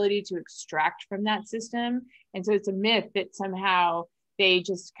no ability to extract from that system. And so it's a myth that somehow they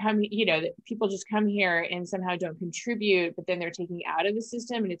just come, that people just come here and somehow don't contribute, but then they're taking out of the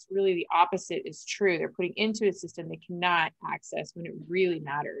system. And it's really the opposite is true. They're putting into a system they cannot access when it really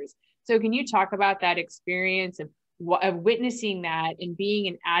matters. So can you talk about that experience of witnessing that and being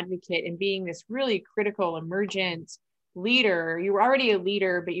an advocate and being this really critical emergent leader? You were already a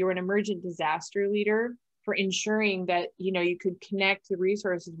leader, but you were an emergent disaster leader for ensuring that, you could connect the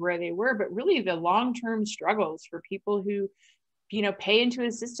resources where they were, but really the long-term struggles for people who, pay into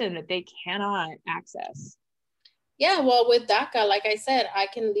a system that they cannot access. Yeah, well, with DACA, like I said, I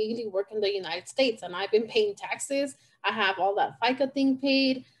can legally work in the United States and I've been paying taxes. I have all that FICA thing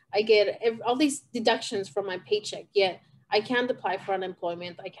paid. I get all these deductions from my paycheck, yet I can't apply for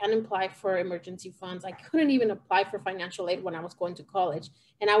unemployment. I can't apply for emergency funds. I couldn't even apply for financial aid when I was going to college.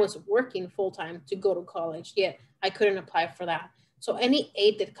 And I was working full-time to go to college, yet I couldn't apply for that. So any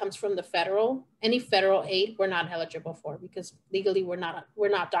aid that comes from any federal aid, we're not eligible for because legally we're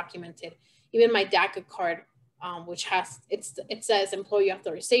not documented. Even my DACA card, which it says employee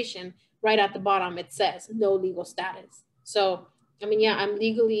authorization, right at the bottom, it says no legal status. So, I'm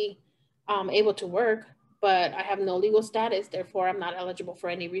legally able to work, but I have no legal status. Therefore, I'm not eligible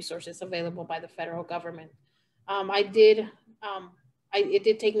for any resources available by the federal government. It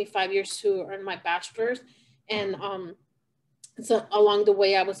did take me 5 years to earn my bachelor's, and so along the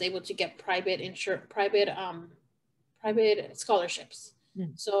way, I was able to get private scholarships.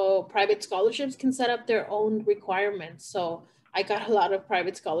 So private scholarships can set up their own requirements. So I got a lot of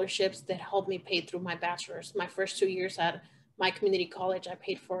private scholarships that helped me pay through my bachelor's. My first 2 years at my community college, I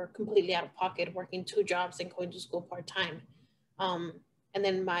paid for completely out of pocket, working 2 jobs and going to school part-time. And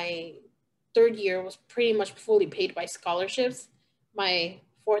then my 3rd year was pretty much fully paid by scholarships. My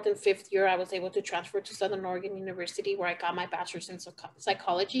 4th and 5th year, I was able to transfer to Southern Oregon University, where I got my bachelor's in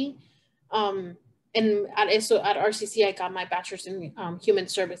psychology. And at RCC, I got my bachelor's in human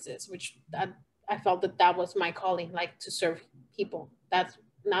services, which I felt that was my calling, like to serve people. That's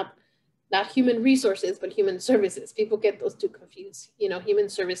not human resources, but human services. People get those two confused. Human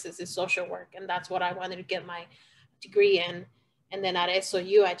services is social work, and that's what I wanted to get my degree in. And then at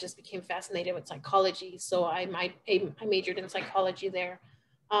SOU, I just became fascinated with psychology. So I majored in psychology there.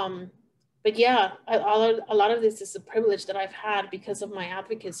 But yeah, a lot of this is a privilege that I've had because of my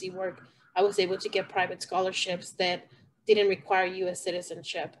advocacy work. I was able to get private scholarships that didn't require U.S.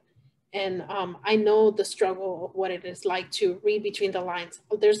 citizenship. And I know the struggle of what it is like to read between the lines.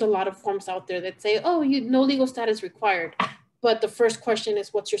 There's a lot of forms out there that say, oh, no legal status required. But the first question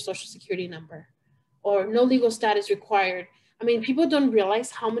is, what's your social security number? Or no legal status required. I mean, people don't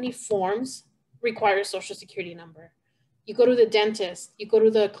realize how many forms require a social security number. You go to the dentist, you go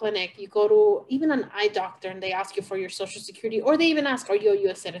to the clinic, you go to even an eye doctor, and they ask you for your social security, or they even ask, are you a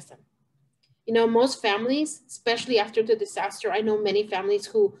US citizen? You know, most families, especially after the disaster, I know many families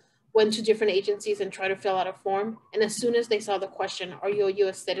who went to different agencies and tried to fill out a form. And as soon as they saw the question, are you a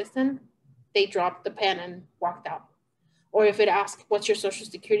US citizen? They dropped the pen and walked out. Or if it asked, what's your social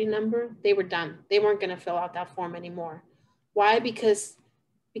security number? They were done. They weren't going to fill out that form anymore. Why? Because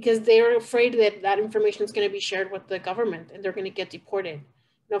they're afraid that that information is going to be shared with the government and they're going to get deported.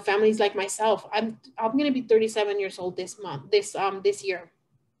 You know, families like myself, I'm going to be 37 years old this year.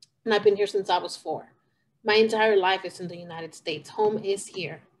 And I've been here since I was 4. My entire life is in the United States. Home is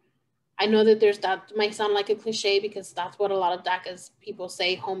here. I know that that might sound like a cliche because that's what a lot of DACA's people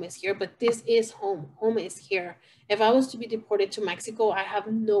say, home is here, but this is home. Home is here. If I was to be deported to Mexico, I have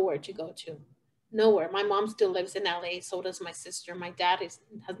nowhere to go to. Nowhere. My mom still lives in LA, so does my sister. My dad has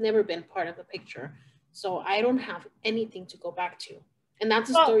never been part of the picture. So I don't have anything to go back to. And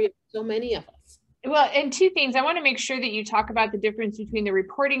that's the story of so many of us. Well, and 2 things. I want to make sure that you talk about the difference between the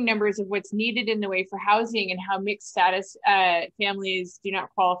reporting numbers of what's needed in the way for housing and how mixed status families do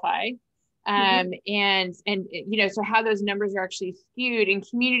not qualify. And you know, so how those numbers are actually skewed in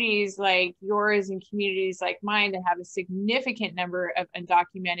communities like yours and communities like mine that have a significant number of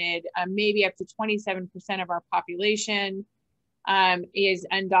undocumented, maybe up to 27% of our population is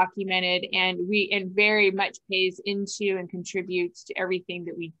undocumented, and very much pays into and contributes to everything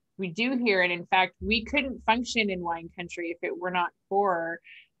that we do here. And in fact, we couldn't function in wine country if it were not for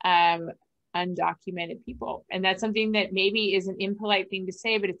undocumented people. And that's something that maybe is an impolite thing to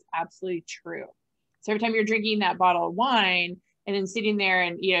say, but it's absolutely true. So every time you're drinking that bottle of wine and then sitting there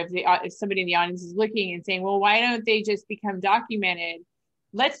and, you know, if somebody in the audience is looking and saying, well, why don't they just become documented?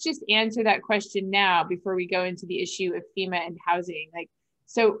 Let's just answer that question now before we go into the issue of FEMA and housing. Like,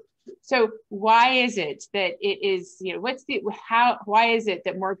 so why is it that it is, you know, why is it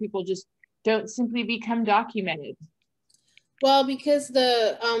that more people just don't simply become documented? Well, because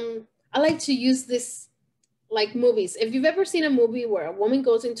I like to use this like movies. If you've ever seen a movie where a woman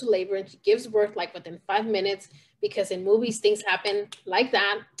goes into labor and she gives birth like within 5 minutes, because in movies things happen like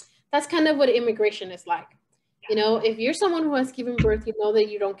that, that's kind of what immigration is like. You know, if you're someone who has given birth, you know that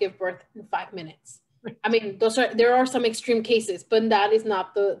you don't give birth in 5 minutes. I mean, there are some extreme cases, but that is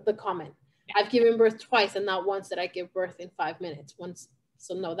not the common. I've given birth twice and not once did I give birth in 5 minutes. Once.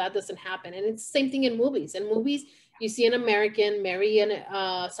 So no, that doesn't happen. And it's the same thing in movies. In movies, you see an American marry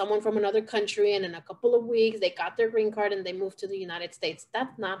someone from another country, and in a couple of weeks, they got their green card and they moved to the United States.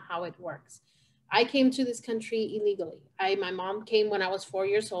 That's not how it works. I came to this country illegally. My mom came when I was 4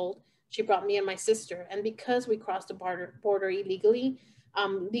 years old. She brought me and my sister. And because we crossed the border illegally,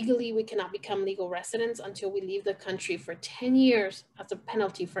 legally, we cannot become legal residents until we leave the country for 10 years as a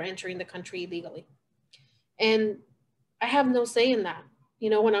penalty for entering the country illegally. And I have no say in that. You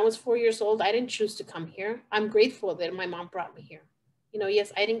know, when I was 4 years old, I didn't choose to come here. I'm grateful that my mom brought me here. You know,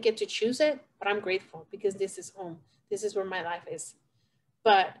 yes, I didn't get to choose it, but I'm grateful because this is home. This is where my life is.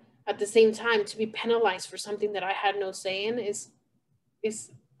 But at the same time, to be penalized for something that I had no say in is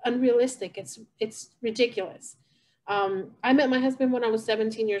unrealistic. It's ridiculous. I met my husband when I was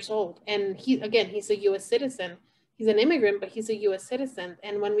 17 years old, and he's a US citizen. He's an immigrant, but he's a US citizen.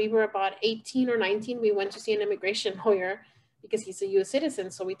 And when we were about 18 or 19, we went to see an immigration lawyer because he's a US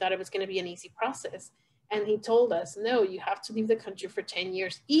citizen. So we thought it was going to be an easy process. And he told us, no, you have to leave the country for 10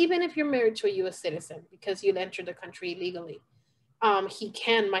 years, even if you're married to a US citizen, because you'll enter the country illegally.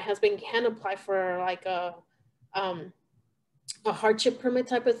 My husband can apply for like a hardship permit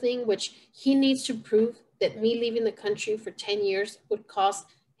type of thing, which he needs to prove that me leaving the country for 10 years would cause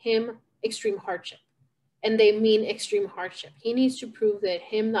him extreme hardship. And they mean extreme hardship. He needs to prove that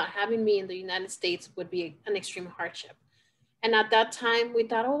him not having me in the United States would be an extreme hardship. And at that time, we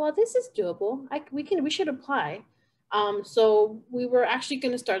thought, oh, well, this is doable. We should apply. So we were actually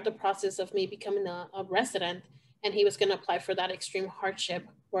going to start the process of me becoming a resident, and he was going to apply for that extreme hardship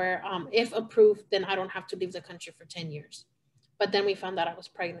where if approved, then I don't have to leave the country for 10 years. But then we found out I was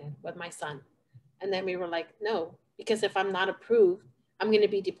pregnant with my son. And then we were like, no, because if I'm not approved, I'm going to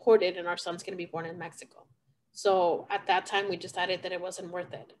be deported and our son's going to be born in Mexico. So at that time, we decided that it wasn't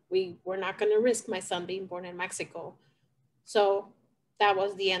worth it. We were not going to risk my son being born in Mexico. So that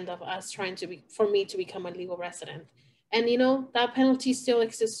was the end of us trying for me to become a legal resident. And, you know, that penalty still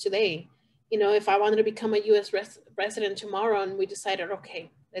exists today. You know, if I wanted to become a US resident tomorrow and we decided, okay,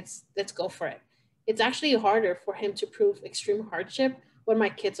 let's go for it. It's actually harder for him to prove extreme hardship when my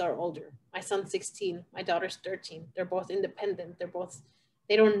kids are older. My son's 16, my daughter's 13. They're both independent.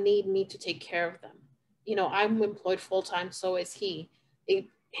 They don't need me to take care of them. You know, I'm employed full time, so is he.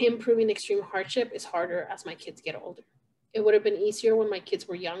 Him proving extreme hardship is harder as my kids get older. It would have been easier when my kids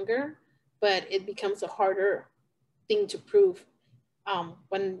were younger, but it becomes a harder thing to prove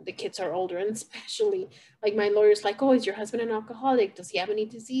when the kids are older. And especially, like, my lawyer's like, oh, is your husband an alcoholic? Does he have any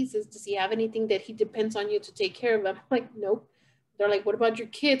diseases? Does he have anything that he depends on you to take care of? I'm like, nope. They're like, what about your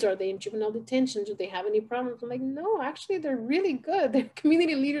kids? Are they in juvenile detention? Do they have any problems? I'm like, no, actually, they're really good. They're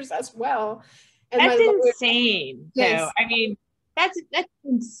community leaders as well. And that's my lawyer, insane. yes. So, I mean, that's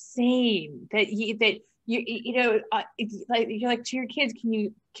insane that you know, like, you're like, to your kids, can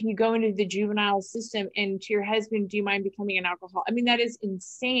you go into the juvenile system, and to your husband, do you mind becoming an alcoholic? I mean, that is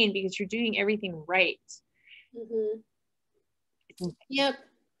insane, because you're doing everything right. Mm-hmm. Yep.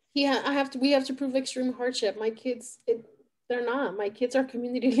 Yeah, we have to prove extreme hardship. My kids, they're not. My kids are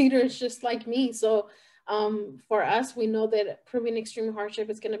community leaders just like me. So for us, we know that proving extreme hardship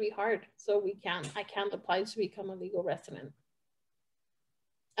is going to be hard. So I can't apply to become a legal resident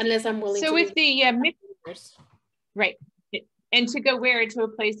unless I'm willing so to. With the right, and to go where, to a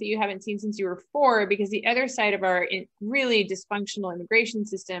place that you haven't seen since you were 4, because the other side of our really dysfunctional immigration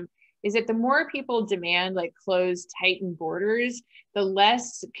system is that the more people demand like closed, tightened borders, the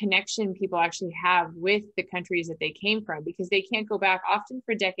less connection people actually have with the countries that they came from, because they can't go back, often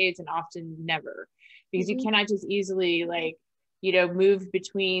for decades and often never, because you cannot just easily, like, you know, move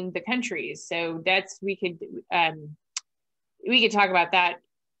between the countries. So we could talk about that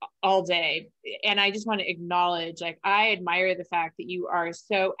all day. And I just want to acknowledge, like, I admire the fact that you are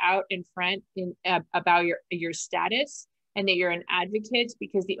so out in front about your status, and that you're an advocate,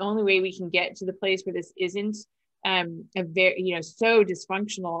 because the only way we can get to the place where this isn't a very, you know, so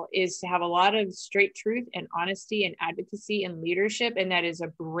dysfunctional, is to have a lot of straight truth and honesty and advocacy and leadership. And that is a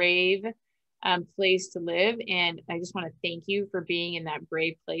brave place to live. And I just want to thank you for being in that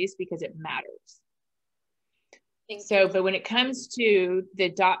brave place, because it matters. But when it comes to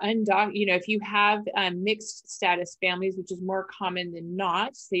the you know, if you have mixed status families, which is more common than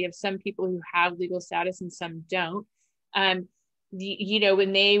not, so you have some people who have legal status and some don't, you know,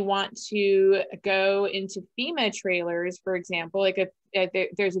 when they want to go into FEMA trailers, for example, like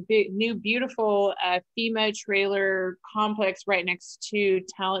there's a big new beautiful FEMA trailer complex right next to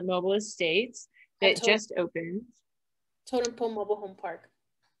Talent Mobile Estates that just opened. Totem Pole Mobile Home Park.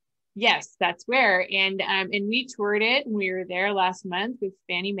 Yes, that's where. And we toured it, and we were there last month with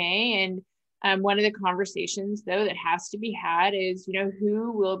Fannie Mae. And one of the conversations, though, that has to be had is, you know,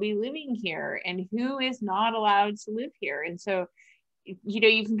 who will be living here and who is not allowed to live here. And so, you know,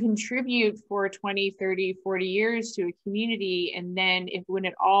 you can contribute for 20, 30, 40 years to a community. And then when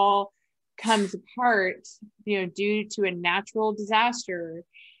it all comes apart, you know, due to a natural disaster,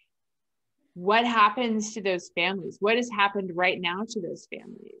 what happens to those families? What has happened right now to those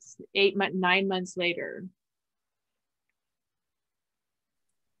families 9 months later?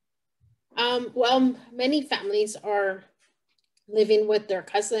 Well, many families are living with their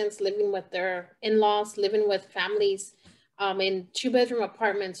cousins, living with their in-laws, living with families in 2-bedroom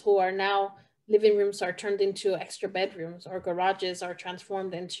apartments, who are now, living rooms are turned into extra bedrooms, or garages are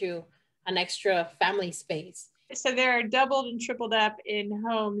transformed into an extra family space. So they're doubled and tripled up in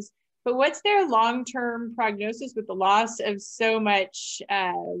homes. But what's their long-term prognosis with the loss of so much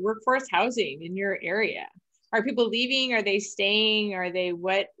workforce housing in your area? Are people leaving? Are they staying? Are they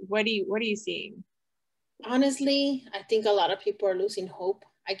what are you seeing? Honestly, I think a lot of people are losing hope.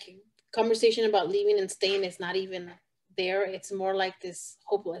 Conversation about leaving and staying is not even there. It's more like this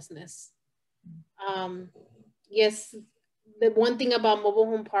hopelessness. Yes, the one thing about mobile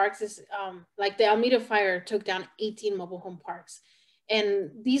home parks is like the Alameda Fire took down 18 mobile home parks.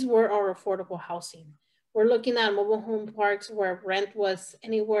 And these were our affordable housing. We're looking at mobile home parks where rent was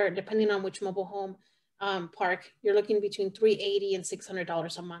anywhere, depending on which mobile home park, you're looking between $380 and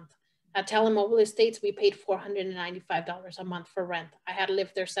 $600 a month. At Talent Mobile Estates, we paid $495 a month for rent. I had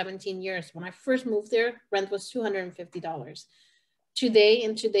lived there 17 years. When I first moved there, rent was $250. Today,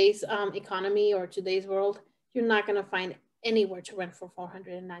 in today's economy or today's world, you're not gonna find anywhere to rent for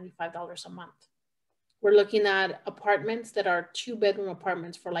 $495 a month. We're looking at apartments that are 2-bedroom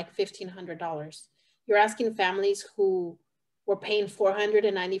apartments for like $1,500. You're asking families who were paying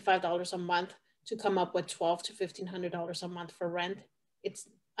 $495 a month to come up with $1,200 to $1,500 a month for rent. It's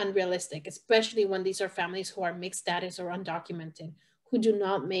unrealistic, especially when these are families who are mixed status or undocumented, who do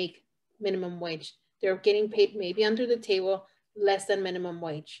not make minimum wage. They're getting paid maybe under the table less than minimum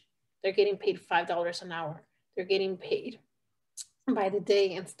wage. They're getting paid $5 an hour. They're getting paid by the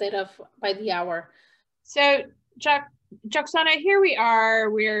day instead of by the hour. So, Jocksana, here we are.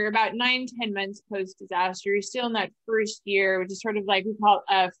 We're about 9-10 months post-disaster. You're still in that first year, which is sort of like we call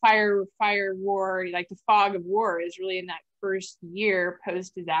it a fire war, like the fog of war is really in that first year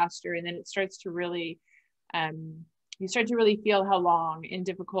post-disaster. And then it starts to really, you start to really feel how long and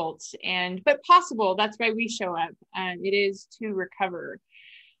difficult but possible. That's why we show up. It is to recover.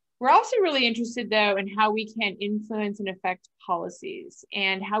 We're also really interested, though, in how we can influence and affect policies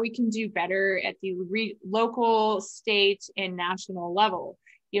and how we can do better at the local, state, and national level.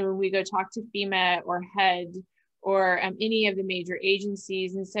 When we go talk to FEMA or HUD or any of the major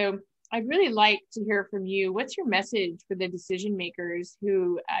agencies. And so I'd really like to hear from you. What's your message for the decision makers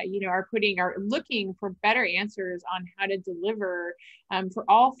who, are looking for better answers on how to deliver for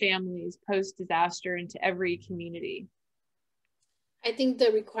all families post-disaster into every community? I think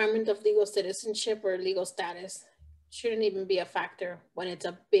the requirement of legal citizenship or legal status shouldn't even be a factor when it's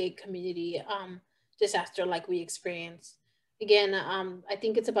a big community disaster like we experienced. Again, I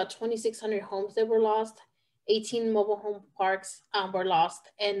think it's about 2,600 homes that were lost, 18 mobile home parks were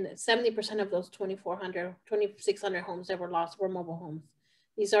lost, and 70% of those 2,600 homes that were lost were mobile homes.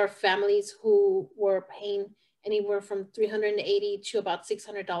 These are families who were paying anywhere from $380 to about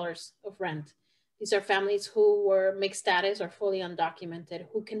 $600 of rent. These are families who were mixed status or fully undocumented,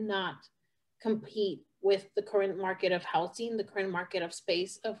 who cannot compete with the current market of housing, the current market of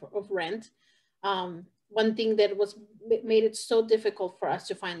space, of rent. One thing that made it so difficult for us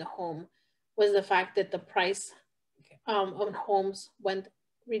to find a home was the fact that the price of homes went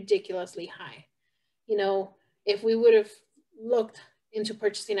ridiculously high. If we would have looked into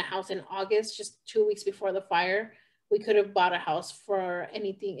purchasing a house in August, just 2 weeks before the fire, we could have bought a house for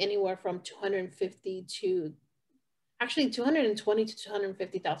anywhere from $220,000 to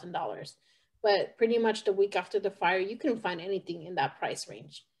 $250,000. But pretty much the week after the fire, you couldn't find anything in that price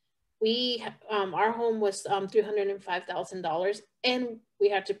range. Our home was $305,000, and we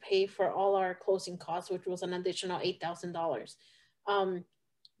had to pay for all our closing costs, which was an additional $8,000.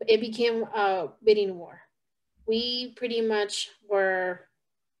 It became a bidding war. We pretty much were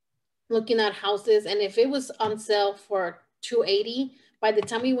looking at houses, and if it was on sale for $280, by the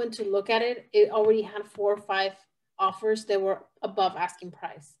time we went to look at it, it already had 4 or 5 offers that were above asking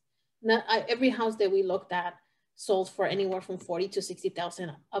price. Not every house that we looked at sold for anywhere from $40,000 to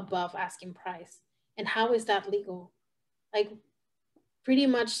 $60,000 above asking price. And how is that legal? Like, pretty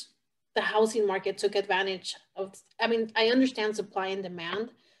much the housing market took advantage of. I understand supply and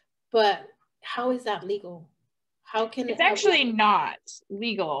demand, but how is that legal? How can it's actually not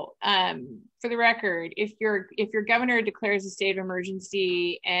legal? For the record, if your governor declares a state of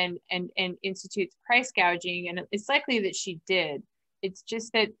emergency and institutes price gouging, and it's likely that she did, it's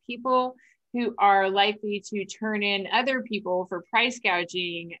just that people who are likely to turn in other people for price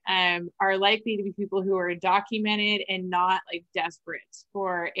gouging are likely to be people who are documented and not like desperate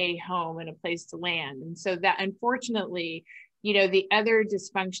for a home and a place to land. And so that, unfortunately, the other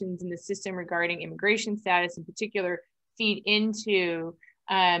dysfunctions in the system regarding immigration status in particular feed into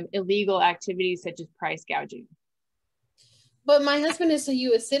illegal activities such as price gouging. But my husband is a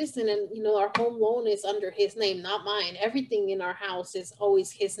U.S. citizen, and our home loan is under his name, not mine. Everything in our house is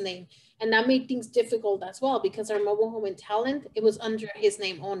always his name, and that made things difficult as well, because our mobile home in Talent, it was under his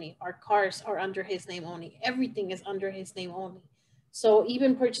name only. Our cars are under his name only. Everything is under his name only. So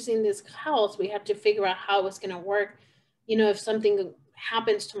even purchasing this house, we had to figure out how it's going to work. If something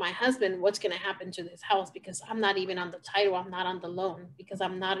happens to my husband, what's going to happen to this house? Because I'm not even on the title. I'm not on the loan because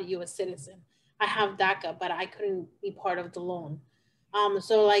I'm not a U.S. citizen. I have DACA, but I couldn't be part of the loan.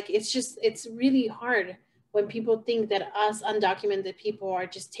 So it's really hard when people think that us undocumented people are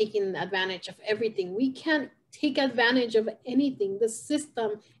just taking advantage of everything. We can't take advantage of anything. The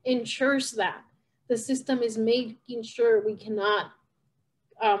system ensures that. The system is making sure we cannot,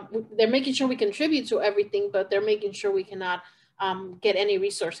 they're making sure we contribute to everything, but they're making sure we cannot get any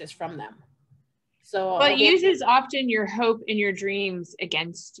resources from them. So, but uses often your hope and your dreams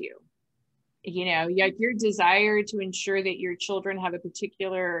against you. Your desire to ensure that your children have a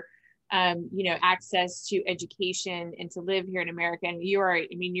particular, access to education and to live here in America. And you're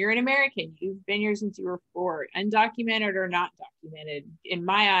an American. You've been here since you were 4, undocumented or not documented. In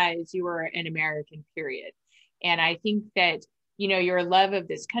my eyes, you are an American, period. And I think that, your love of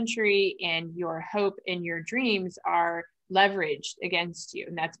this country and your hope and your dreams are leveraged against you.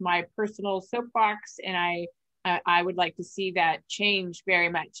 And that's my personal soapbox. And I would like to see that change very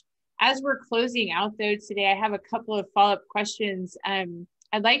much. As we're closing out, though, today, I have a couple of follow-up questions.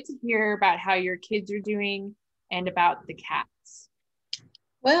 I'd like to hear about how your kids are doing and about the cats.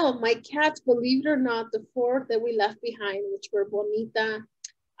 Well, my cats, believe it or not, the four that we left behind, which were Bonita,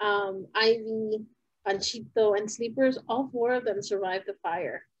 Ivy, Panchito, and Sleepers, all four of them survived the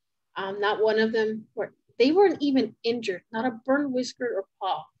fire. Not one of them they weren't even injured, not a burn whisker or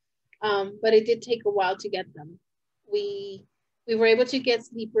paw. But it did take a while to get them. We we were able to get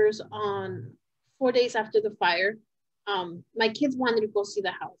Sleepers on 4 days after the fire. My kids wanted to go see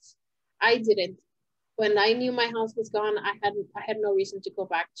the house. I didn't. When I knew my house was gone, I had no reason to go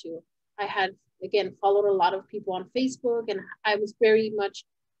back to. I had again followed a lot of people on Facebook, and I was very much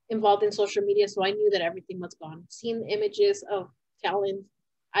involved in social media, so I knew that everything was gone. Seeing images of Talent,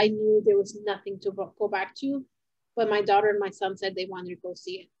 I knew there was nothing to go back to. But my daughter and my son said they wanted to go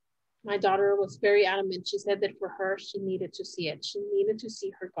see it. My daughter was very adamant. She said that for her, she needed to see it. She needed to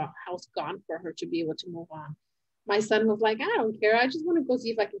see her house gone for her to be able to move on. My son was like, I don't care. I just want to go see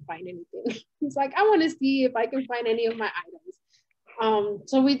if I can find anything. He's like, I want to see if I can find any of my items.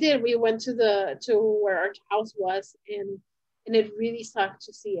 So we did. We went to where our house was, and it really sucked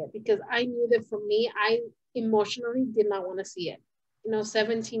to see it because I knew that for me, I emotionally did not want to see it.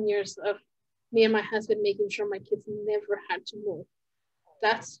 17 years of me and my husband making sure my kids never had to move.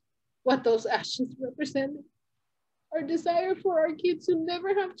 That's what those ashes represented. Our desire for our kids to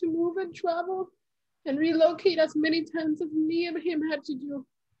never have to move and travel and relocate as many times as me and him had to do.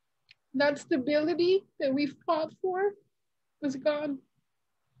 That stability that we fought for was gone.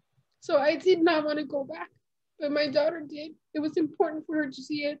 So I did not want to go back, but my daughter did. It was important for her to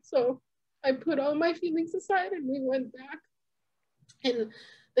see it. So I put all my feelings aside and we went back. And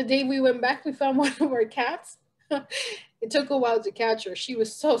the day we went back, we found one of our cats. It took a while to catch her. She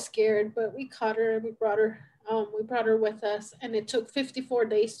was so scared, but we caught her and we brought her with us, and it took 54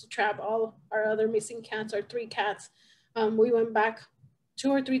 days to trap all our other missing cats, our 3 cats. We went back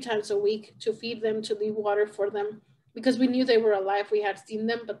 2 or 3 times a week to feed them, to leave water for them, because we knew they were alive. We had seen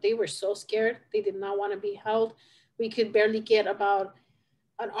them, but they were so scared. They did not want to be held. We could barely get about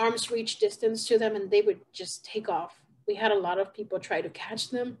an arm's reach distance to them, and they would just take off. We had a lot of people try to catch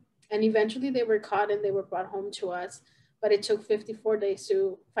them, and eventually they were caught and they were brought home to us. But it took 54 days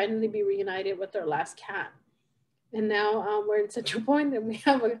to finally be reunited with our last cat. And now we're at such a point that we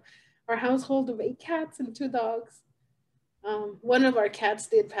have our household of 8 cats and 2 dogs. One of our cats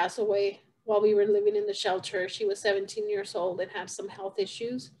did pass away while we were living in the shelter. She was 17 years old and had some health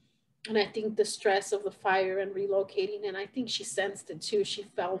issues. And I think the stress of the fire and relocating, and I think she sensed it too. She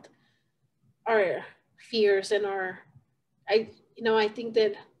felt our fears and I think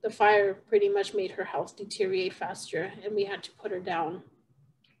that the fire pretty much made her health deteriorate faster, and we had to put her down.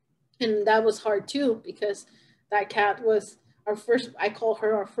 And that was hard too, because that cat was I call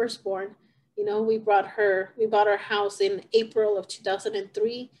her our firstborn. We bought our house in April of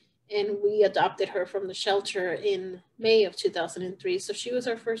 2003, and we adopted her from the shelter in May of 2003. So she was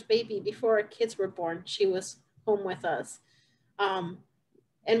our first baby. Before our kids were born, she was home with us. And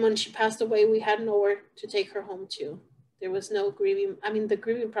when she passed away, we had nowhere to take her home to. There was no grieving. I mean, the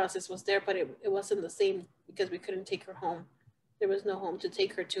grieving process was there, but it wasn't the same because we couldn't take her home. There was no home to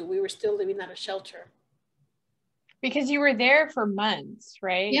take her to. We were still living at a shelter. Because you were there for months,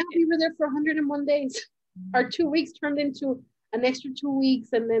 right? Yeah, we were there for 101 days. Our 2 weeks turned into an extra 2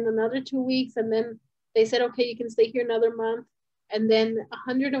 weeks, and then another 2 weeks, and then they said, okay, you can stay here another month. And then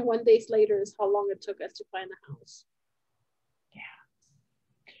 101 days later is how long it took us to find a house.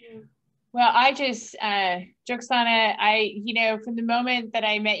 Yeah. Well, I just, Jocksana, from the moment that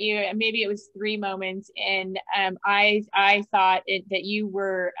I met you, maybe it was 3 moments, and I thought that you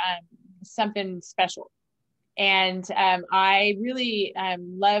were something special. And I really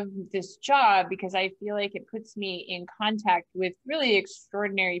love this job because I feel like it puts me in contact with really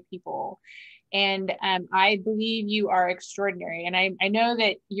extraordinary people. And I believe you are extraordinary. And I know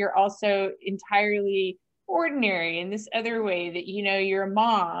that you're also entirely ordinary in this other way, that you're a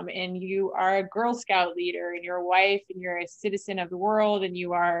mom and you are a Girl Scout leader and you're a wife and you're a citizen of the world, and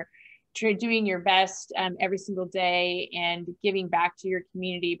you are doing your best every single day and giving back to your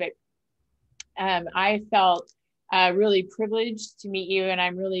community. But I felt really privileged to meet you, and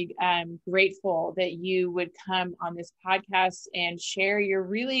I'm really grateful that you would come on this podcast and share your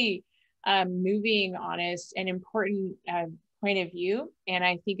really moving, honest, and important point of view. And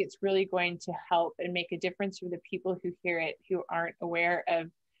I think it's really going to help and make a difference for the people who hear it, who aren't aware of,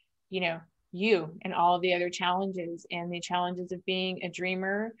 you and all of the other challenges and the challenges of being a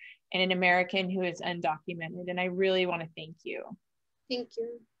dreamer and an American who is undocumented. And I really want to thank you. Thank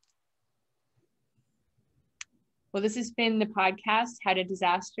you. Well, this has been the podcast, How to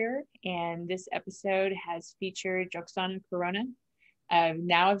Disaster, and this episode has featured Jocksana Corona,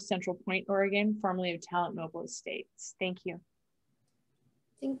 now of Central Point, Oregon, formerly of Talent Mobile Estates. Thank you.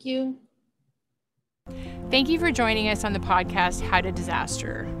 Thank you. Thank you for joining us on the podcast, How to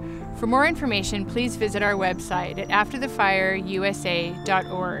Disaster. For more information, please visit our website at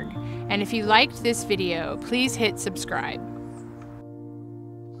afterthefireusa.org. And if you liked this video, please hit subscribe.